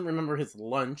 Obviously doesn't remember his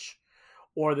lunch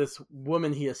or this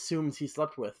woman he assumes he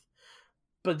slept with.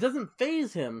 But it doesn't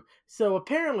faze him. So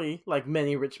apparently, like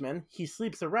many rich men, he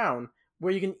sleeps around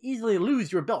where you can easily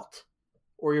lose your belt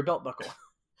or your belt buckle.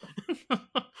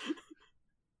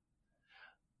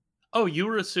 Oh, you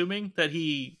were assuming that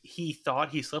he thought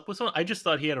he slept with someone? I just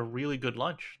thought he had a really good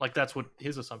lunch. Like, that's what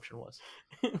his assumption was.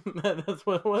 That's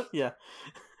what it was? Yeah.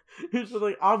 It's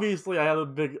like, obviously I had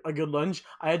a good lunch.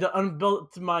 I had to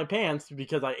unbelt my pants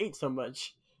because I ate so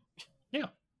much. Yeah.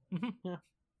 Yeah.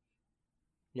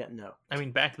 Yeah, no. I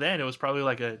mean, back then it was probably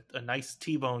like a nice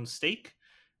T-bone steak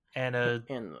and a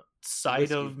side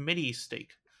whiskey. of mini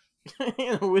steak.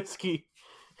 And a whiskey.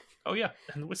 Oh yeah,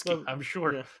 and whiskey, I'm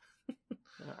sure. Yeah.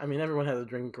 I mean, everyone has a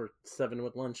drink or 7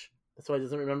 with lunch. That's why he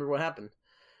doesn't remember what happened.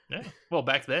 Yeah. Well,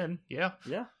 back then, yeah.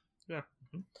 Yeah. Yeah.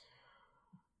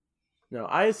 No,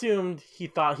 I assumed he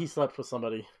thought he slept with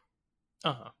somebody.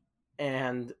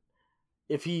 And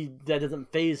if that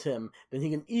doesn't faze him, then he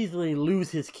can easily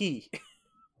lose his key.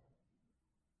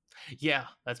 Yeah,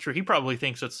 that's true. He probably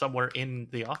thinks it's somewhere in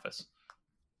the office.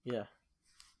 Yeah.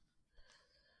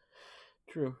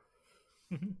 True.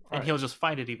 And he'll just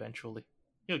find it eventually.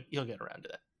 He'll get around to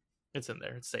that. It's in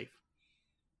there. It's safe.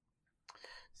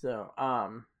 So, I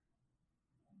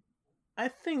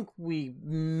think we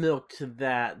milked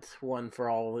that one for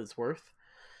all it's worth.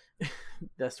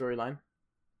 That storyline.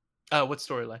 What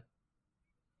storyline?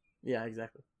 Yeah,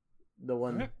 exactly. The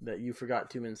one that you forgot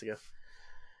 2 minutes ago.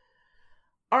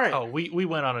 All right. Oh, we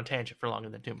went on a tangent for longer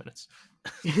than 2 minutes.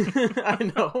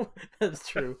 I know. That's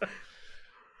true.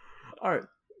 All right.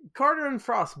 Carter and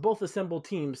Frost both assemble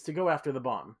teams to go after the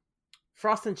bomb.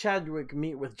 Frost and Chadwick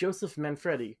meet with Joseph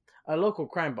Manfredi, a local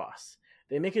crime boss.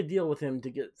 They make a deal with him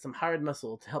to get some hired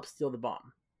muscle to help steal the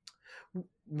bomb.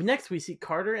 Next, we see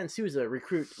Carter and Sousa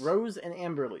recruit Rose and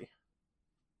Amberly.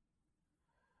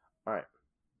 All right.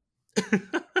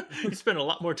 You spent a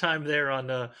lot more time there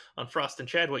on Frost and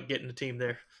Chadwick getting the team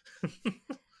there.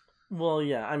 Well,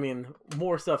 yeah, I mean,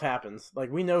 more stuff happens.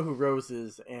 Like, we know who Rose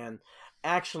is, and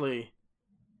actually,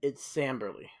 it's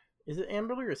Samberly. Is it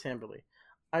Amberly or Samberly?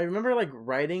 I remember, like,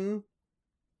 writing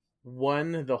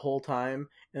one the whole time,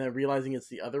 and then realizing it's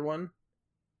the other one.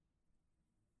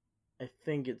 I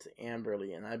think it's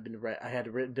Amberly, and been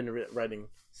writing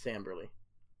Samberly.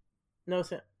 No,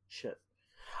 shit.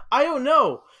 I don't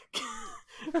know!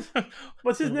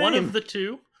 What's his name? One of the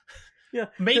two. Yeah,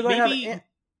 Maybe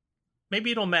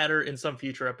it'll matter in some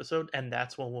future episode, and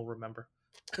that's when we'll remember.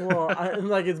 Well,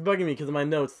 like, it's bugging me because of my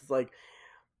notes. It's like,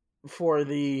 for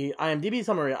the IMDb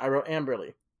summary, I wrote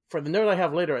Amberly. For the note I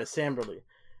have later, I Samberly.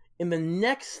 In the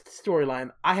next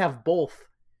storyline, I have both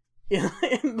in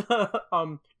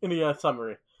the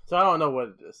summary. So I don't know what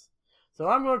it is. So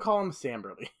I'm going to call him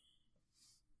Samberly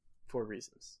for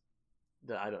reasons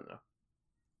that I don't know.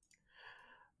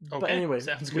 Okay, but anyway,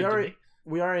 sounds good to me.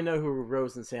 We already know who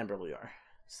Rose and Samberly are.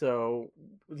 So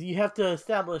you have to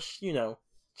establish,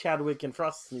 Chadwick and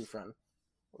Frost's new friend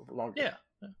longer. Yeah,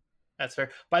 that's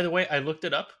fair. By the way, I looked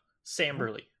it up.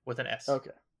 Samberly with an S.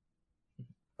 Okay,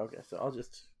 so I'll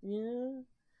just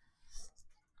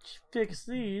fix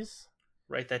these.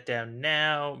 Write that down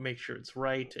now. Make sure it's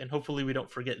right, and hopefully we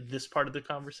don't forget this part of the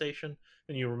conversation.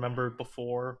 And you remember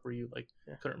before where you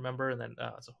couldn't remember, and then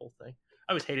it's a whole thing.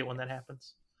 I always hate it when that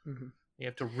happens. Mm-hmm. You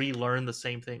have to relearn the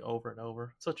same thing over and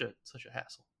over. Such a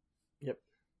hassle. Yep.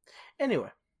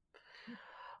 Anyway,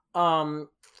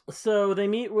 so they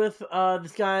meet with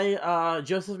this guy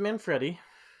Joseph Manfredi,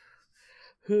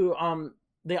 who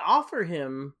they offer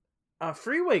him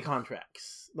freeway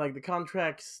contracts, like the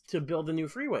contracts to build the new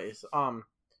freeways.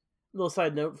 Little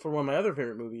side note for one of my other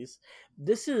favorite movies: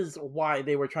 this is why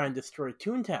they were trying to destroy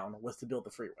Toontown, was to build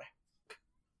the freeway.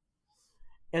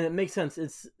 And it makes sense.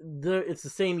 It's the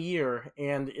same year,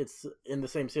 and it's in the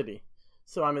same city.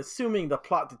 So I'm assuming the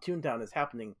plot to Toontown is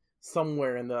happening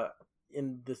somewhere in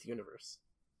this universe.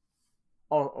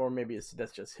 Or maybe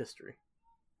that's just history.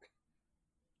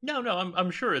 No,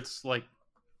 I'm sure it's like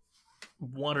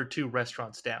one or two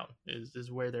restaurants down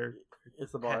is where they're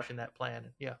it's the bar. Hatching that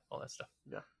plan. Yeah, all that stuff.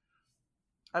 Yeah,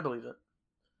 I believe it.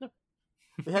 Yeah.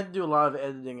 They had to do a lot of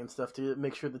editing and stuff to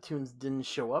make sure the tunes didn't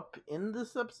show up in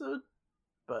this episode.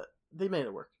 But they made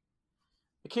it work.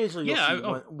 Occasionally you'll see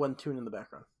one tune in the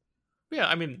background. Yeah,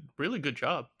 I mean, really good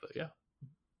job, but yeah.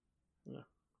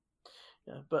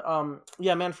 But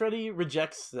Manfredi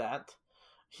rejects that.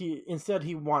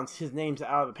 He wants his names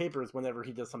out of the papers whenever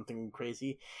he does something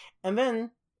crazy. And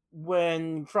then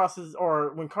when Chadwick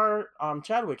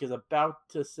is about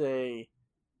to say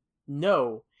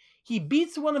no, he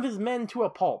beats one of his men to a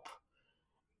pulp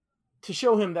to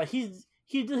show him that his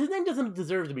name doesn't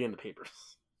deserve to be in the papers.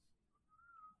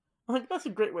 Like, that's a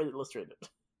great way to illustrate it.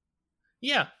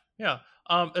 Yeah.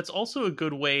 It's also a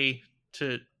good way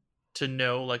to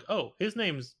know, like, oh, his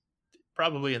name's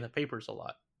probably in the papers a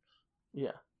lot.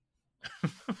 Yeah.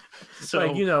 So,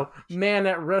 like, man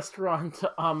at restaurant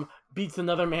beats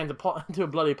another man to a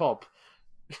bloody pulp.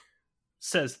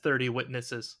 Says 30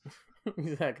 witnesses.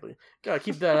 Exactly. Gotta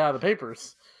keep that out of the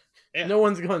papers. Yeah. No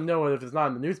one's gonna know it if it's not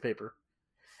in the newspaper.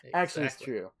 Exactly. Actually, it's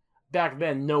true. Back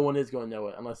then, no one is going to know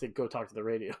it unless they go talk to the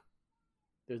radio.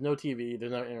 There's no TV.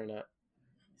 There's no internet.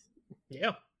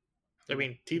 Yeah. I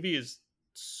mean, TV is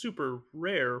super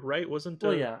rare, right? Wasn't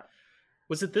yeah.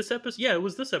 Was it this episode? Yeah, it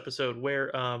was this episode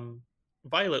where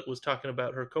Violet was talking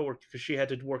about her coworker because she had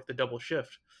to work the double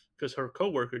shift because her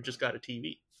coworker just got a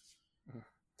TV.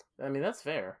 I mean, that's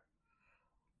fair.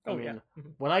 I mean, yeah.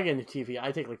 When I get into TV,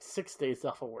 I take like 6 days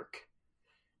off of work.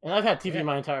 And I've had TV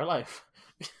my entire life.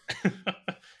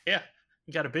 Yeah,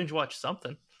 you got to binge watch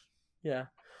something. Yeah.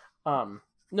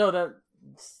 No,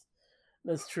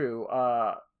 that's true.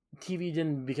 TV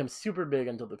didn't become super big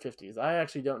until the 50s. I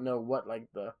actually don't know what like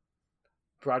the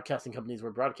broadcasting companies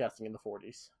were broadcasting in the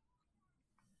 40s.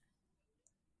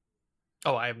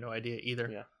 Oh, I have no idea either.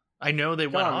 Yeah. I know they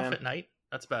went off at night.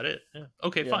 That's about it. Yeah.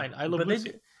 Okay, fine. I Love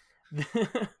Lucy.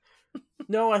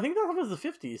 No, I think that was the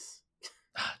 50s.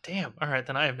 Damn. All right,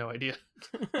 then I have no idea.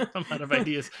 I'm out of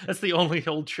ideas. That's the only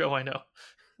old show I know.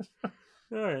 All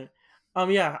right.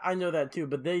 Yeah, I know that too,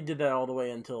 but they did that all the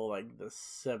way until like the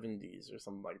 70s or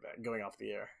something like that, going off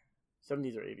the air.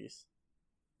 70s or 80s.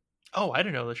 Oh, I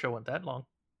didn't know the show went that long.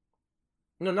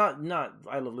 No, not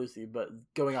I Love Lucy, but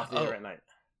going off the air at night.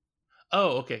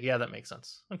 Oh, okay. Yeah, that makes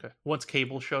sense. Okay. Once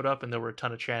cable showed up and there were a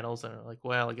ton of channels, and they're like,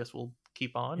 well, I guess we'll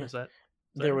keep on. Yeah. Is that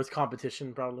there was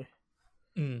competition, probably.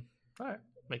 All right.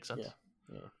 Makes sense.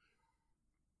 Yeah.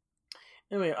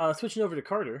 Anyway, switching over to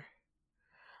Carter.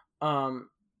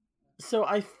 So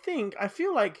I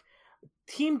feel like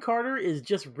Team Carter is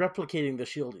just replicating the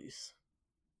Shieldies.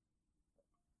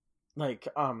 like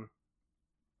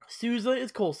Sousa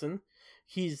is Coulson.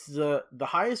 He's the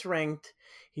highest ranked.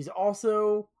 He's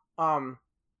also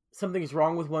something's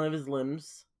wrong with one of his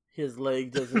limbs. His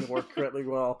leg doesn't work correctly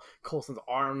well. Coulson's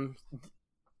arm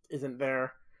isn't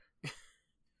there.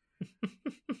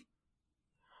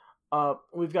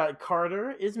 We've got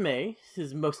Carter is May,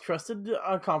 his most trusted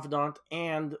confidant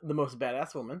and the most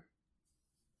badass woman.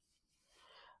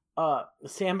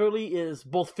 Samberly is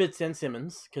both Fitz and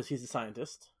Simmons because he's a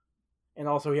scientist, and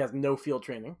also he has no field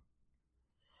training.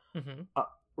 Mm-hmm.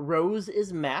 Rose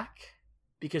is Mac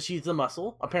because she's the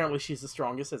muscle. Apparently, she's the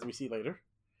strongest, as we see later.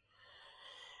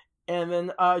 And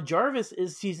then Jarvis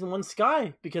is season 1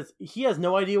 Sky because he has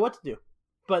no idea what to do.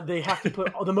 But they have to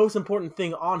put the most important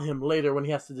thing on him later when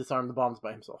he has to disarm the bombs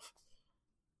by himself.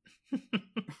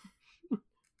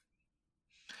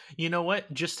 You know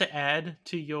what? Just to add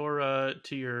to your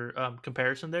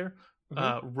comparison there,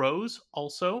 Rose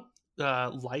also,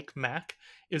 like Mac,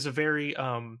 is a very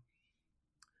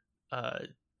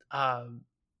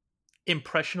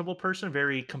impressionable person,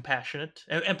 very compassionate,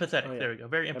 empathetic. Oh, yeah. There we go.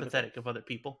 Very empathetic of other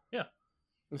people. Yeah.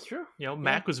 That's true. You know,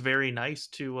 Mac was very nice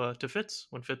to Fitz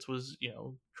when Fitz was, you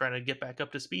know, trying to get back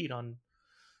up to speed on,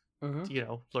 you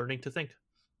know, learning to think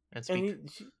and speak.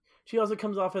 And she also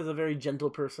comes off as a very gentle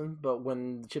person, but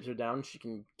when the chips are down, she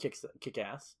can kick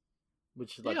ass,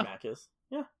 which is like Mac is.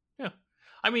 Yeah. Yeah.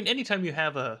 I mean, anytime you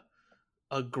have a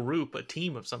group, a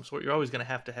team of some sort, you're always going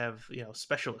to have, you know,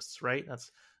 specialists, right?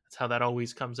 That's how that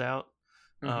always comes out.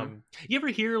 You ever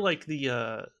hear like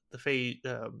the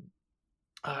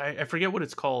I forget what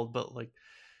it's called, but like,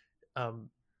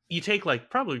 you take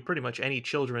like probably pretty much any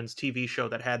children's TV show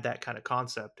that had that kind of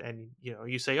concept, and you know,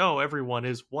 you say, oh, everyone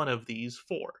is one of these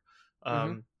 4.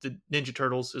 The Ninja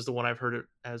Turtles is the one I've heard it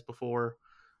as before.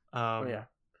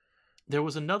 There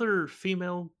was another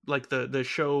female, like the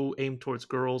show aimed towards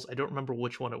girls. I don't remember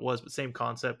which one it was, but same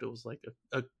concept. It was like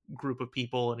a group of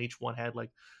people, and each one had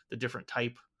like the different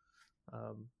type.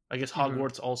 I guess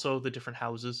Hogwarts also the different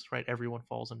houses, right? Everyone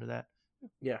falls under that.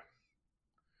 Yeah.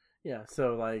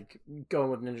 So like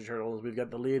going with Ninja Turtles, we've got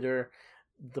the leader,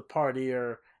 the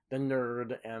partier, the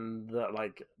nerd, and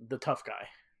the tough guy.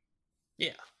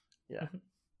 Yeah.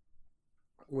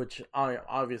 Which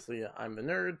obviously I'm the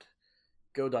nerd.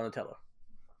 Go Donatello.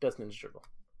 Best Ninja Turtle.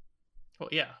 Well,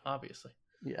 yeah, obviously.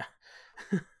 Yeah.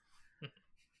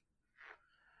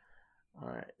 All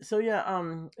right. So yeah,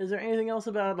 is there anything else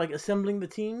about like assembling the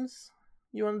teams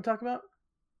you want to talk about?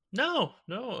 No.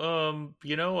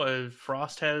 You know,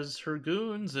 Frost has her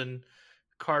goons, and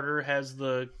Carter has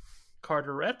the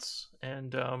Carterettes,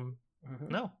 and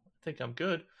no, I think I'm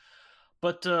good.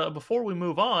 But before we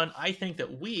move on, I think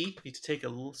that we need to take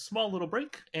a small little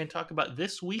break and talk about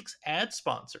this week's ad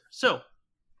sponsor. So,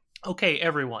 okay,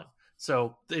 everyone.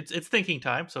 So it's thinking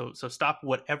time. So stop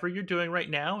whatever you're doing right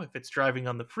now. If it's driving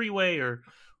on the freeway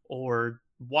or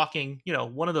walking, you know,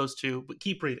 one of those two. But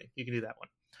keep breathing. You can do that one.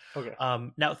 Okay.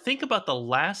 Now think about the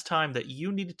last time that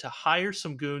you needed to hire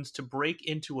some goons to break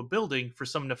into a building for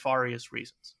some nefarious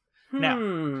reasons. Now,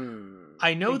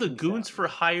 I know the Goons for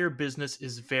Hire business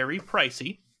is very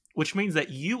pricey, which means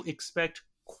that you expect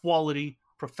quality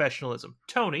professionalism.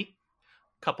 Tony,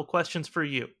 a couple questions for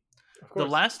you. The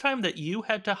last time that you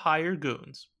had to hire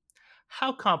goons,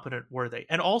 how competent were they?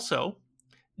 And also,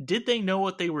 did they know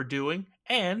what they were doing?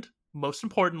 And, most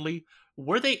importantly,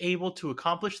 were they able to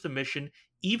accomplish the mission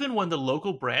even when the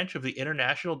local branch of the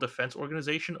International Defense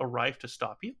Organization arrived to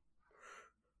stop you?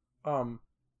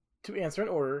 To answer in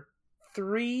order,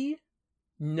 3,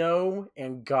 no,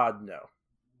 and God, no.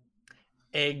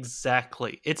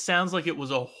 Exactly. It sounds like it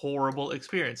was a horrible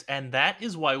experience, and that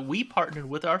is why we partnered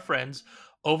with our friends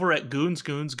over at Goons.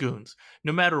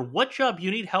 No matter what job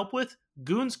you need help with,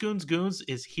 Goons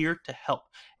is here to help.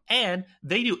 And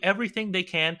they do everything they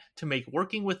can to make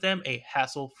working with them a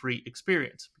hassle-free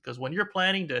experience. Because when you're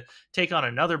planning to take on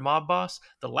another mob boss,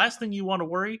 the last thing you want to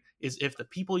worry is if the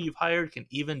people you've hired can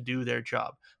even do their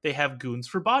job. They have goons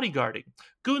for bodyguarding,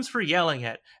 goons for yelling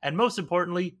at, and most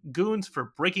importantly, goons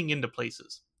for breaking into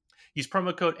places. Use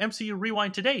promo code MCU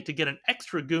Rewind today to get an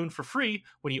extra goon for free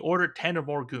when you order 10 or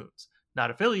more goons.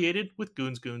 Not affiliated with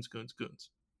Goons.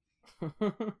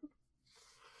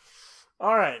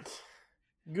 All right.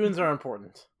 Goons are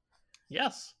important.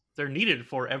 Yes, they're needed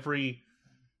for every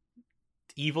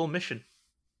evil mission.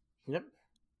 Yep.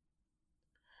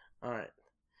 All right.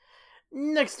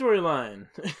 Next storyline.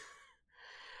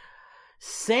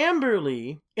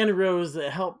 Samberly and Rose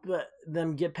help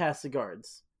them get past the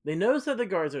guards. They notice that the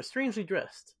guards are strangely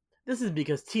dressed. This is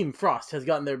because Team Frost has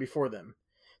gotten there before them.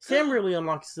 Samberly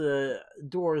unlocks the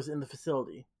doors in the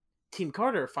facility. Team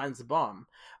Carter finds the bomb,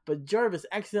 but Jarvis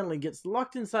accidentally gets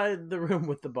locked inside the room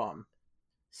with the bomb.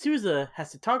 Sousa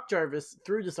has to talk Jarvis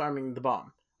through disarming the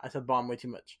bomb. I said bomb way too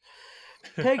much.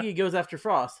 Peggy goes after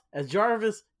Frost as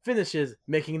Jarvis finishes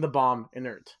making the bomb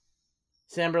inert.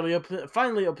 Samberly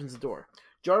finally opens the door.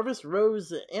 Jarvis,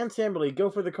 Rose, and Samberly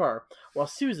go for the car, while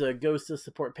Sousa goes to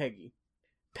support Peggy.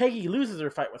 Peggy loses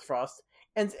her fight with Frost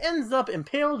and ends up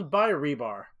impaled by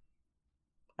rebar.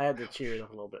 I had to cheer it up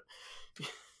a little bit.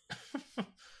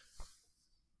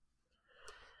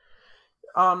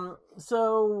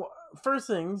 So first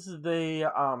things, they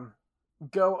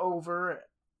go over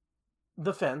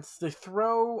the fence. They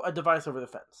throw a device over the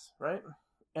fence, right?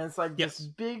 And it's like this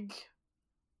big,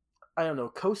 I don't know,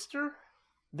 coaster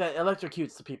that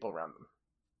electrocutes the people around them.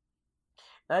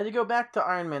 And I had to go back to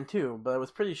Iron Man 2, but I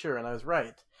was pretty sure, and I was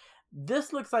right.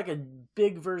 This looks like a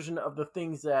big version of the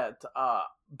things that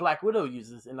Black Widow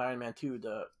uses in Iron Man 2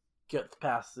 to get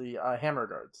past the hammer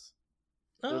guards.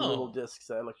 The little discs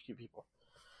that electrocute people.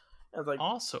 I was like,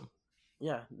 awesome.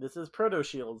 Yeah, this is Proto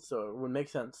Shield, so it would make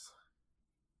sense.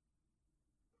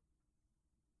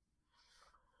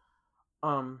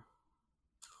 But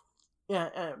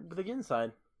they get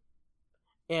inside,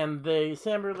 and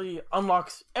Samberly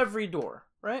unlocks every door,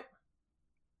 right?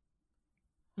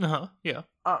 Yeah.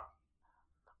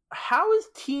 How is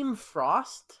Team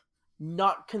Frost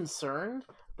not concerned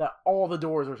that all the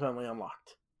doors are suddenly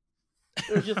unlocked?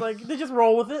 They're just like, they just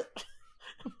roll with it.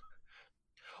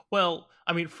 Well,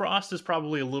 I mean, Frost is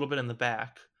probably a little bit in the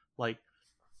back, like,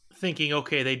 thinking,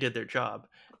 okay, they did their job.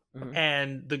 Mm-hmm.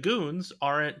 And the goons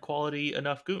aren't quality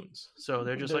enough goons. So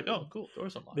they're just like, oh, cool,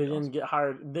 doors unlocked. They didn't get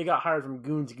hired. They got hired from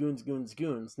goons,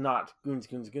 not goons.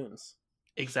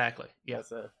 Exactly. Yeah.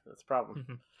 That's a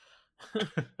problem.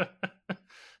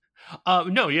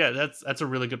 Mm-hmm. No, yeah, that's a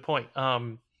really good point.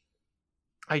 I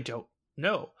don't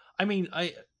know. I mean,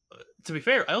 to be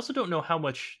fair, I also don't know how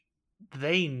much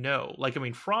they know. Like, I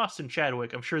mean, Frost and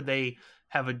Chadwick, I'm sure they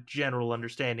have a general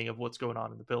understanding of what's going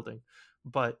on in the building,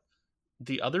 but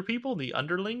the other people, the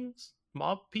underlings,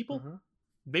 mob people,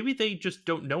 maybe they just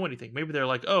don't know anything. Maybe they're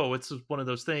like, oh, it's one of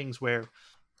those things where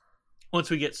once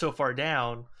we get so far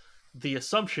down, the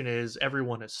assumption is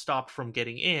everyone has stopped from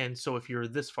getting in, so if you're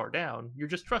this far down, you're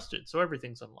just trusted, so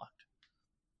everything's unlocked.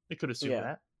 They could assume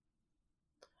that.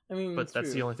 I mean, but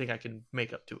that's the only thing I can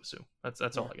make up to assume. That's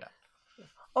all I got.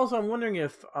 Also, I'm wondering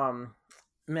if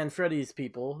Manfredi's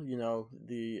people,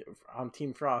 the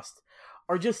Team Frost,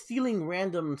 are just stealing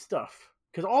random stuff.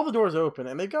 Because all the doors are open,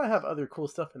 and they've got to have other cool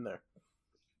stuff in there.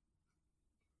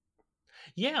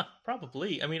 Yeah,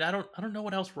 probably. I mean, I don't know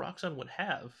what else Roxxon would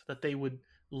have that they would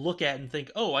look at and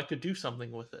think, oh, I could do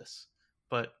something with this.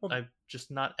 But I'm just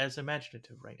not as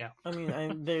imaginative right now. I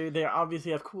mean, they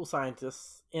obviously have cool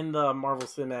scientists in the Marvel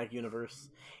Cinematic Universe,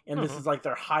 and this is like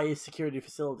their highest security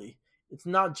facility. It's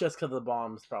not just because of the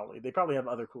bombs, probably. They probably have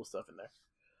other cool stuff in there.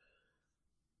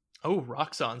 Oh,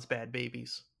 Roxxon's bad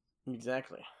babies.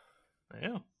 Exactly.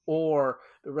 Yeah. Or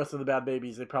the rest of the bad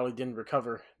babies, they probably didn't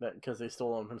recover that because they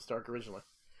stole them from Stark originally.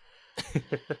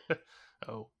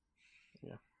 Oh.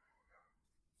 Yeah.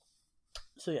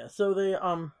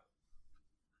 So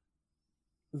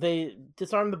they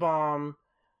disarm the bomb,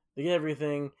 they get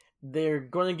everything, they're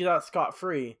going to get out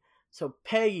scot-free, so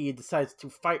Peggy decides to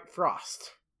fight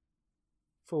Frost.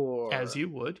 As you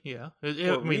would, yeah. I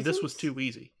mean, reasons? This was too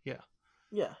easy, yeah.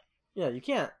 Yeah, you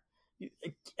can't.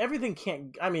 Everything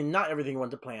can't. I mean, not everything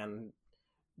went to plan.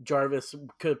 Jarvis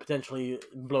could have potentially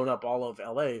blown up all of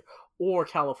LA or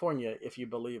California if you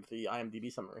believe the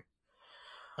IMDb summary.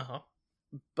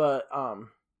 But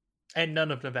and none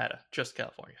of Nevada, just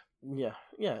California. Yeah.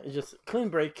 It's just clean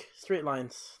break, straight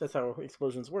lines. That's how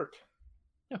explosions work.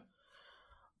 Yeah.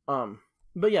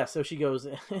 But yeah, so she goes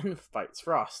and fights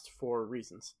Frost for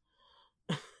reasons.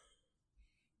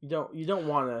 You don't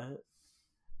want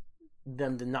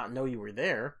them to not know you were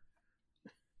there.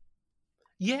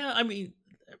 Yeah, I mean,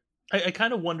 I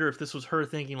kind of wonder if this was her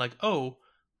thinking like, oh,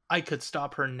 I could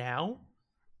stop her now,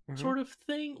 sort of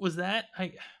thing. Was that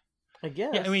I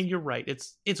guess. Yeah, I mean, you're right.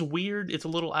 It's weird. It's a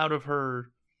little out of her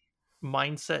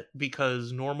mindset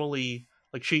because normally,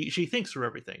 like, she thinks through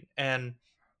everything, and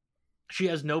she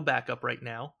has no backup right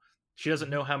now. She doesn't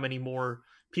know how many more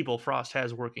people Frost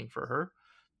has working for her.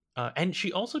 And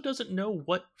she also doesn't know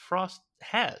what Frost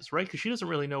has, right? Because she doesn't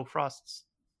really know Frost's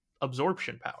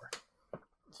absorption power.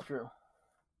 It's true.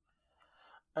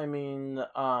 I mean,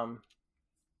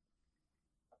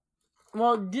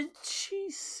 well, did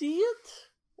she see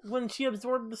it when she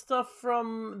absorbed the stuff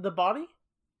from the body?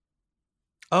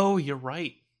 Oh, you're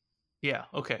right. Yeah,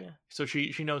 okay. Yeah. So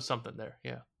she knows something there,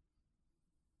 yeah.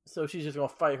 So she's just going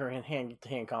to fight her in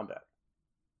hand-to-hand combat.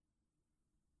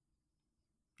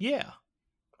 Yeah.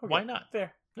 Okay, Why not?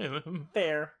 Fair. Yeah,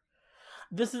 Fair.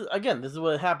 This is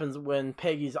what happens when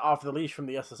Peggy's off the leash from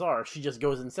the SSR. She just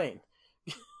goes insane.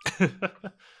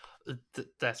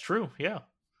 That's true. Yeah.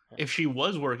 If she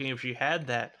was working, if she had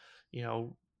that,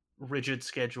 rigid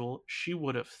schedule, she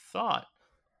would have thought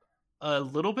a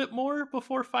little bit more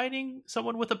before fighting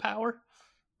someone with a power,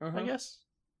 I guess.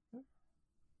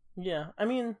 Yeah, I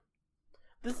mean,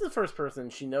 this is the first person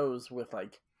she knows with,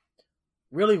 like,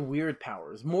 really weird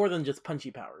powers, more than just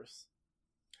punchy powers.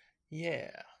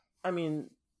 Yeah. I mean,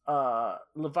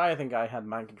 Leviathan guy had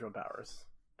mind control powers,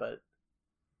 but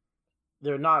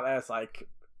they're not as, like,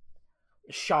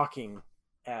 shocking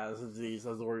as these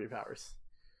Azori powers.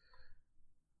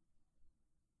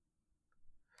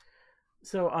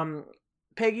 So,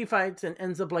 Peggy fights and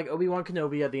ends up like Obi-Wan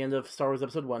Kenobi at the end of Star Wars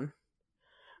Episode 1.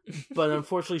 But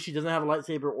unfortunately, she doesn't have a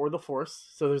lightsaber or the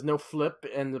Force, so there's no flip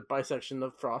and the bisection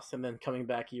of Frost, and then coming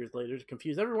back years later to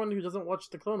confuse everyone who doesn't watch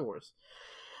the Clone Wars.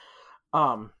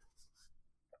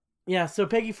 Yeah, so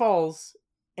Peggy falls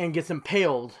and gets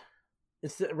impaled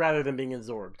rather than being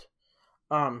absorbed.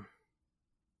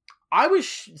 I was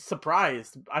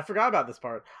surprised. I forgot about this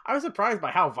part. I was surprised by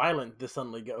how violent this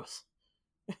suddenly goes.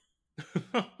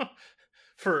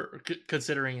 For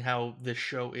considering how this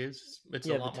show is, it's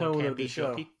a lot the tone more of the campy,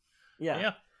 show. jokey.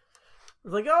 Yeah.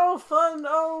 It's like, oh, fun.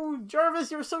 Oh,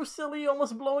 Jarvis, you're so silly,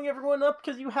 almost blowing everyone up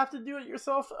because you have to do it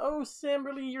yourself. Oh,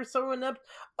 Samberly, you're so inept.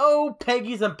 Oh,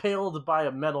 Peggy's impaled by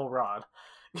a metal rod.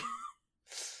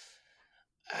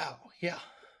 Ow, yeah.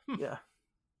 Yeah.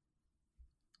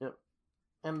 Yep.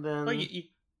 And then... Well, you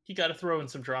got to throw in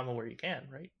some drama where you can,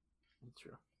 right? That's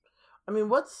true. I mean,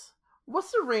 what's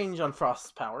the range on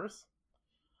Frost's powers?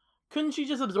 Couldn't she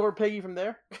just absorb Peggy from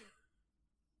there?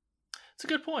 It's a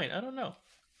good point. I don't know.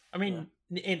 I mean,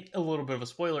 in a little bit of a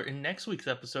spoiler, in next week's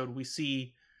episode, we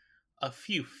see a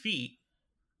few feet,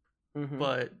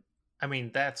 but I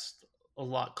mean, that's a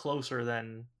lot closer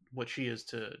than what she is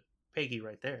to Peggy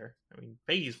right there. I mean,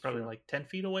 Peggy's probably like 10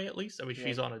 feet away at least. I mean,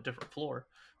 she's on a different floor,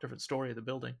 different story of the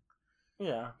building.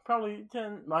 Yeah, probably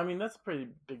 10. I mean, that's a pretty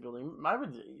big building. I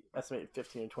would estimate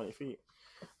 15 or 20 feet.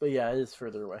 But yeah, it is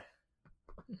further away.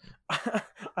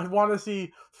 I'd want to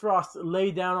see Frost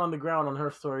lay down on the ground on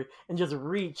her story and just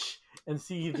reach and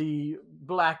see the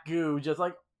black goo just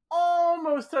like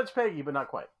almost touch Peggy, but not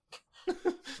quite.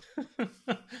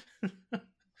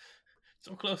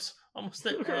 So close. Almost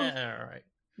there. All right.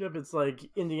 Yep, it's like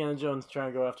Indiana Jones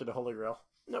trying to go after the Holy Grail.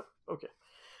 Nope. Okay.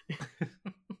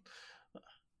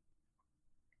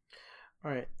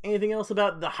 All right. Anything else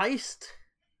about the heist?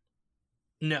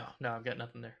 No, I've got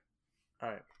nothing there. All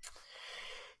right.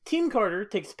 Team Carter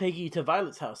takes Peggy to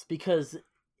Violet's house because, in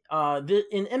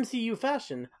MCU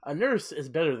fashion, a nurse is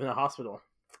better than a hospital.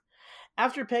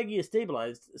 After Peggy is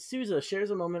stabilized, Sousa shares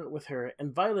a moment with her,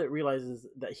 and Violet realizes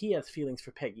that he has feelings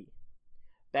for Peggy.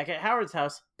 Back at Howard's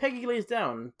house, Peggy lays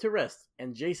down to rest,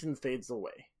 and Jason fades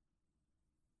away.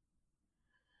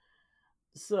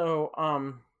 So,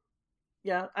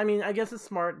 yeah, I mean, I guess it's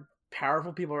smart.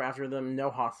 Powerful people are after them, no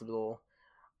hospital.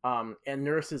 And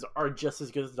nurses are just as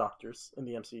good as doctors in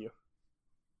the MCU.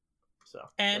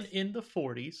 In the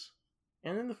 40s.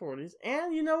 And in the 40s.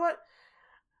 And you know what?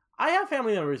 I have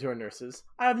family members who are nurses.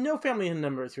 I have no family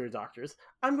members who are doctors.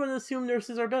 I'm going to assume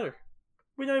nurses are better.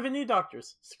 We don't even need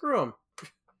doctors. Screw them.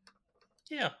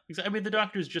 Yeah, I mean, the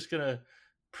doctor's just going to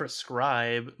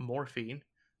prescribe morphine,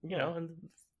 you know. And,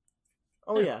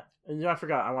 oh, yeah. And I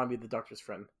forgot, I want to be the doctor's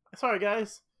friend. Sorry,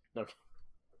 guys. No.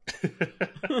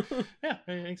 Yeah,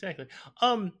 exactly.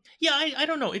 Yeah, I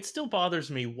don't know. It still bothers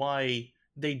me why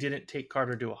they didn't take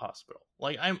Carter to a hospital.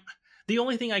 Like, the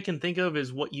only thing I can think of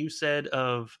is what you said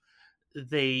of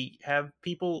they have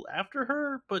people after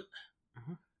her, but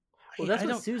well, that's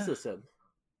what Sousa said.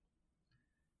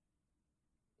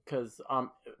 Because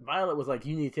Violet was like,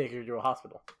 "You need to take her to a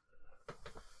hospital."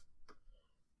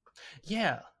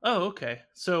 Yeah. Oh, okay.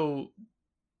 So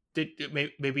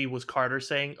maybe was Carter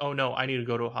saying, "Oh no, I need to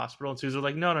go to a hospital," and Sousa was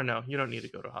like, "No, you don't need to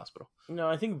go to a hospital." No,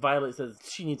 I think Violet says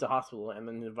she needs a hospital, and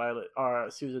then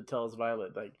Sousa tells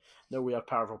Violet like, "No, we have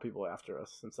powerful people after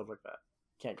us and stuff like that.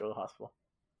 Can't go to the hospital."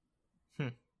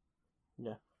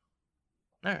 Yeah.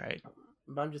 All right.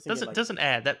 But I'm just thinking, doesn't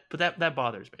add that, but that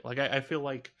bothers me. Like I feel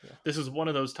like this is one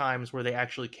of those times where they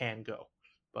actually can go.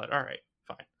 But all right,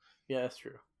 fine. Yeah, that's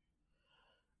true.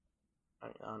 I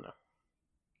don't know.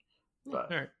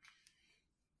 But all right.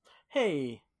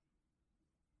 Hey,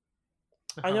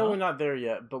 I know we're not there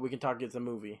yet, but we can talk. It's a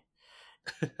movie.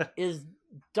 Is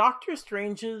Doctor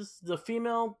Strange's the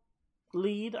female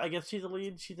lead? I guess she's a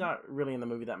lead. She's not really in the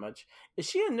movie that much. Is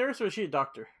she a nurse or is she a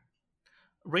doctor?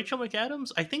 Rachel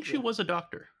McAdams? I think she was a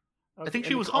doctor. I think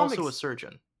she In the was also a comics-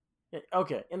 surgeon.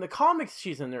 Okay, in the comics,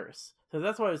 she's a nurse. So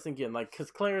that's what I was thinking. Like, because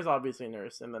Claire's obviously a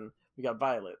nurse, and then we got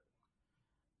Violet.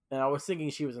 And I was thinking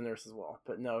she was a nurse as well.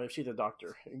 But no, if she's a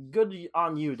doctor. Good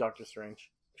on you, Doctor Strange.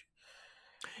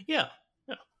 Yeah.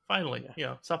 Finally,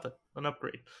 Yeah. something, an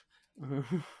upgrade.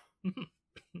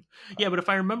 Yeah, but if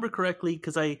I remember correctly,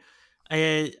 because I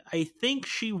think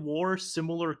she wore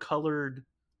similar colored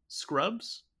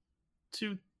scrubs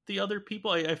to the other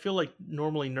people. I feel like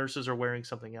normally nurses are wearing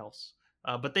something else,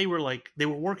 but they were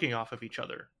working off of each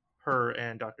other, her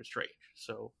and Doctor Strange.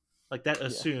 So like that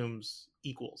assumes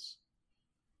equals.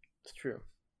 It's true.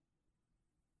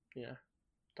 Yeah,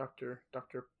 Doctor.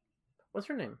 What's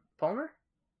her name? Palmer.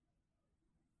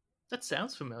 That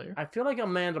sounds familiar. I feel like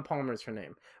Amanda Palmer is her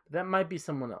name, but that might be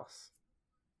someone else.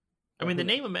 I mean, the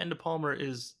name Amanda Palmer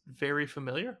is very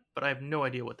familiar, but I have no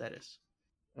idea what that is.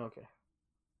 Okay.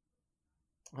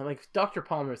 Like, Dr.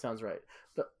 Palmer sounds right.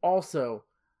 But also,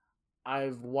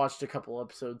 I've watched a couple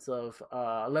episodes of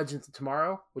Legends of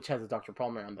Tomorrow, which has a Dr.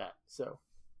 Palmer on that. So,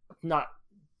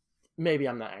 maybe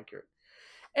I'm not accurate.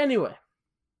 Anyway.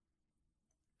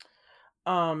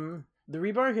 The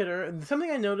rebar hitter,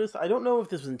 something I noticed, I don't know if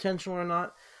this was intentional or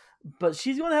not, but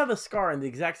she's going to have a scar in the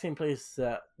exact same place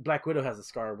that Black Widow has a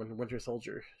scar when Winter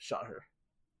Soldier shot her.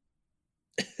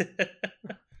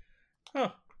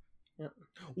 Huh. Yeah.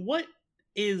 What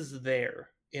is there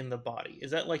in the body?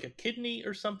 Is that like a kidney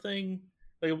or something?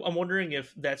 Like, I'm wondering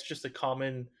if that's just a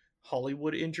common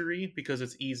Hollywood injury because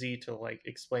it's easy to like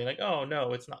explain, like, oh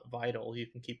no, it's not vital, you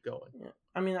can keep going. Yeah.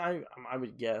 I mean, I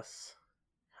would guess.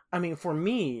 I mean, for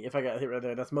me, if I got hit right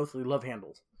there, that's mostly love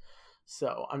handles.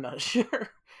 So I'm not sure.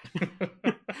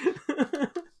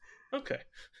 Okay.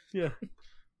 Yeah.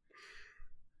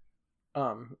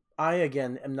 I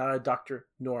again am not a doctor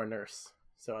nor a nurse,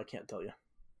 so I can't tell you.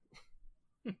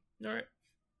 All right.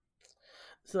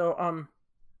 So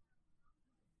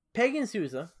Peggy and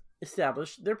Sousa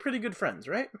established they're pretty good friends,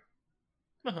 right?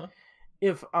 Uh-huh.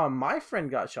 If my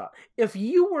friend got shot, if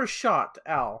you were shot,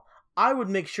 Al, I would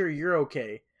make sure you're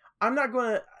okay. I'm not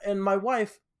going to, and my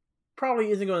wife probably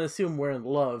isn't going to assume we're in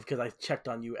love because I checked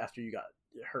on you after you got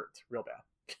hurt real bad.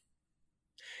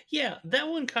 Yeah, that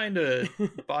one kind of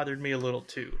bothered me a little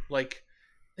too. Like,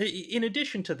 in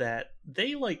addition to that,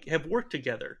 they like have worked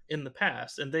together in the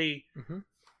past, and they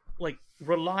like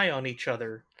rely on each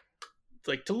other,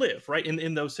 like to live. Right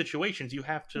in those situations, you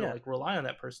have to like rely on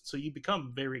that person, so you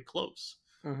become very close.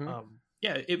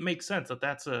 Yeah, it makes sense that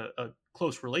that's a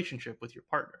close relationship with your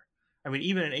partner. I mean,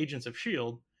 even in Agents of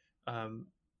S.H.I.E.L.D.,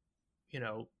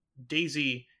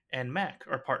 Daisy and Mac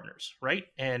are partners, right?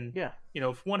 And,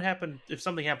 if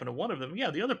something happened to one of them,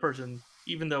 the other person,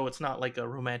 even though it's not like a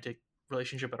romantic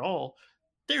relationship at all,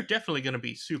 they're definitely going to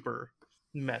be super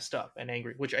messed up and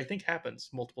angry, which I think happens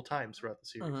multiple times throughout the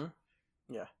series.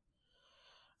 Yeah.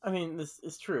 I mean, this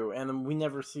is true, and we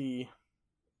never see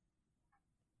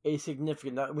we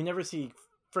never see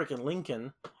freaking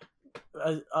Lincoln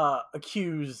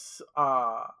accuse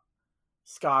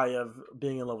Skye of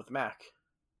being in love with Mac,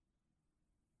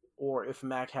 or if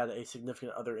Mac had a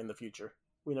significant other in the future.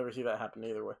 We never see that happen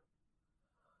either way.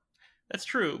 That's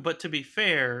true, but to be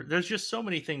fair, there's just so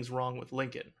many things wrong with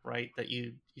Lincoln, right? That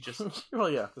you just well,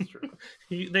 yeah, that's true.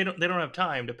 they don't have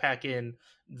time to pack in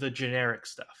the generic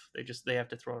stuff. They have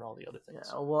to throw in all the other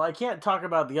things. Yeah, well, I can't talk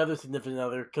about the other significant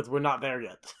other because we're not there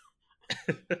yet.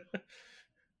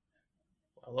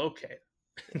 Well, okay.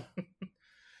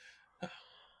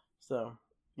 So,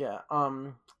 yeah.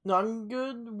 No, I'm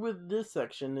good with this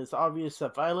section. It's obvious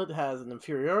that Violet has an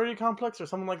inferiority complex or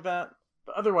something like that,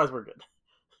 but otherwise we're good.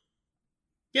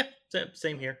 Yeah,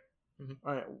 same here.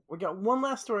 All right, we got one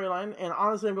last storyline, and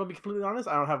honestly, I'm going to be completely honest,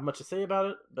 I don't have much to say about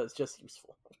it, but it's just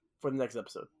useful for the next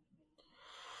episode.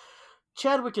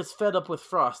 Chadwick is fed up with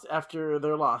Frost after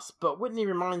their loss, but Whitney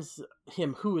reminds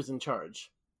him who is in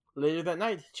charge. Later that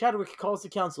night, Chadwick calls the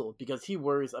council because he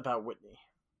worries about Whitney.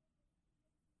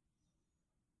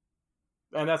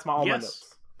 And that's all my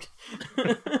notes.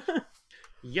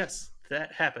 Yes,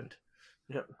 that happened.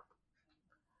 Yep.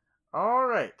 All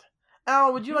right.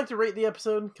 Al, would you like to rate the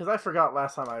episode? Because I forgot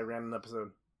last time I ran an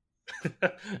episode.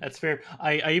 That's fair.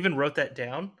 I even wrote that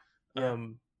down. Yeah.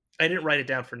 I didn't write it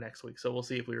down for next week, so we'll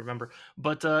see if we remember.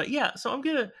 But so I'm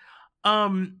gonna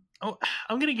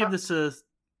give this a.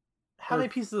 How many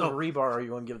pieces of rebar are you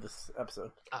going to give this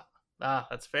episode?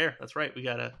 That's fair. That's right. We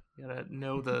gotta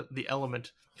know the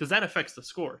element, because that affects the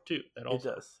score too. That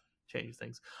also changes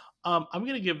things. I'm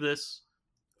gonna give this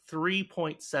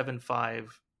 3.75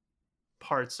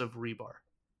 parts of rebar.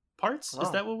 Parts? Is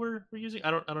that what we're using?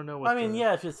 I don't know what. I mean,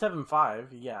 if it's 7.5,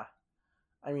 yeah.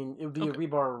 I mean, it would be Okay. a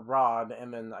rebar rod,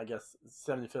 and then I guess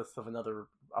 75th of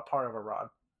a part of a rod.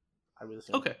 I would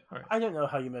assume. Okay, all right. I don't know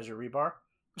how you measure rebar.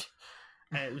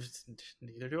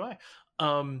 Neither do I.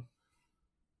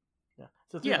 Yeah.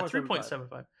 So 3.75. Yeah,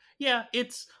 3.75. Yeah,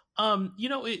 it's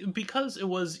because it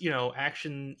was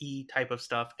action-y type of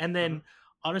stuff, and then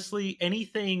honestly,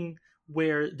 anything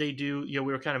where they do, we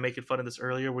were kind of making fun of this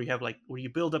earlier, where you have where you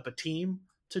build up a team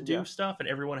to do stuff, and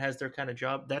everyone has their kind of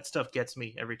job. That stuff gets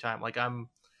me every time. I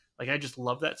just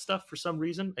love that stuff for some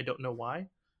reason. I don't know why,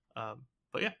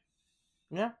 but yeah.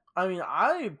 Yeah, I mean,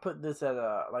 I put this at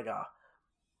a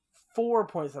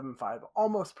 4.75,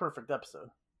 almost perfect episode.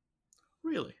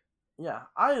 Really? Yeah,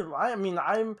 I mean,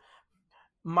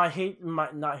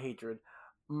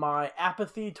 my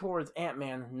apathy towards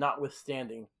Ant-Man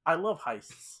notwithstanding, I love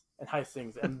heists and heist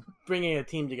things and bringing a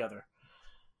team together.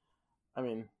 I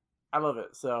mean, I love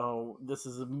it. So this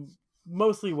is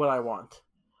mostly what I want.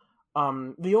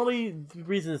 The only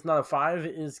reason it's not a 5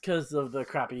 is because of the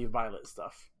crappy Violet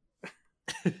stuff.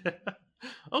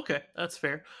 Okay, that's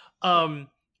fair. And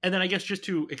then I guess just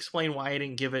to explain why I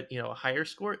didn't give it, a higher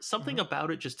score, something about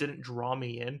it just didn't draw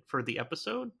me in for the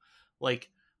episode.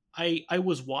 I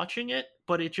was watching it,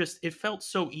 but it felt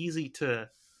so easy to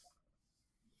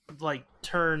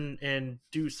turn and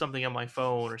do something on my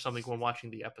phone or something when watching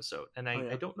the episode, and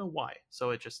I don't know why. So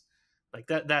it just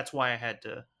that's why I had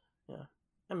to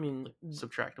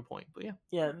subtract a point. But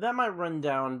yeah, that might run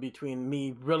down between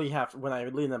me really when I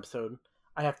lead an episode,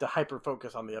 I have to hyper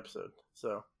focus on the episode.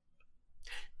 So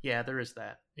yeah, there is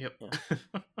that. Yep. Yeah.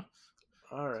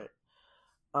 All right.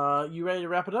 You ready to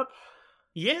wrap it up?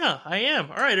 Yeah, I am.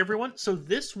 All right, everyone. So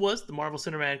this was the Marvel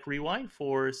Cinematic Rewind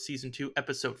for Season 2,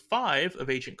 Episode 5 of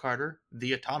Agent Carter,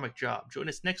 The Atomic Job. Join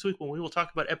us next week when we will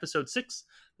talk about Episode 6,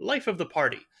 Life of the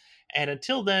Party. And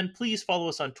until then, please follow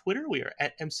us on Twitter. We are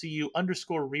at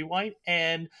MCU_Rewind.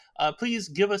 And please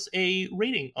give us a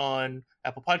rating on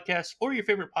Apple Podcasts or your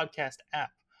favorite podcast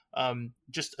app.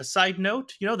 Just a side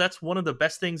note, that's one of the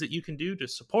best things that you can do to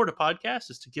support a podcast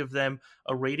is to give them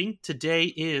a rating. Today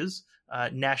is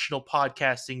National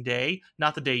Podcasting Day.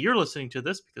 Not the day you're listening to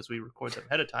this because we record them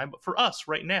ahead of time, but for us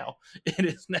right now, it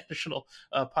is National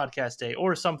Podcast Day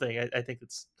or something. I think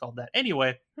it's called that.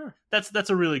 Anyway, that's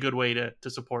a really good way to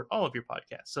support all of your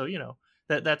podcasts. So,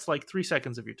 that's 3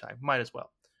 seconds of your time. Might as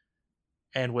well.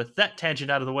 And with that tangent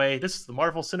out of the way, this is the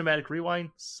Marvel Cinematic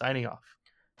Rewind signing off.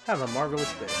 Have a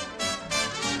marvelous day.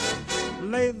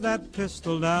 Lay that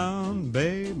pistol down,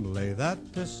 babe, lay that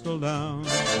pistol down.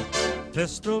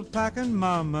 Pistol packing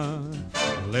mama,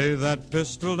 lay that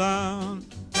pistol down.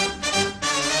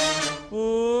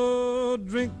 Oh,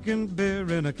 drinking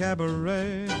beer in a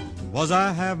cabaret, was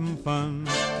I having fun?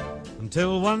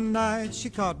 Until one night she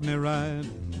caught me right,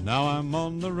 now I'm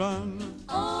on the run.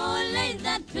 Oh, lay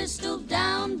that pistol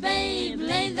down, babe,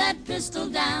 lay that pistol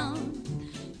down.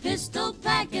 Pistol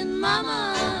packing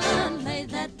mama, lay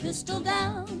that pistol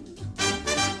down.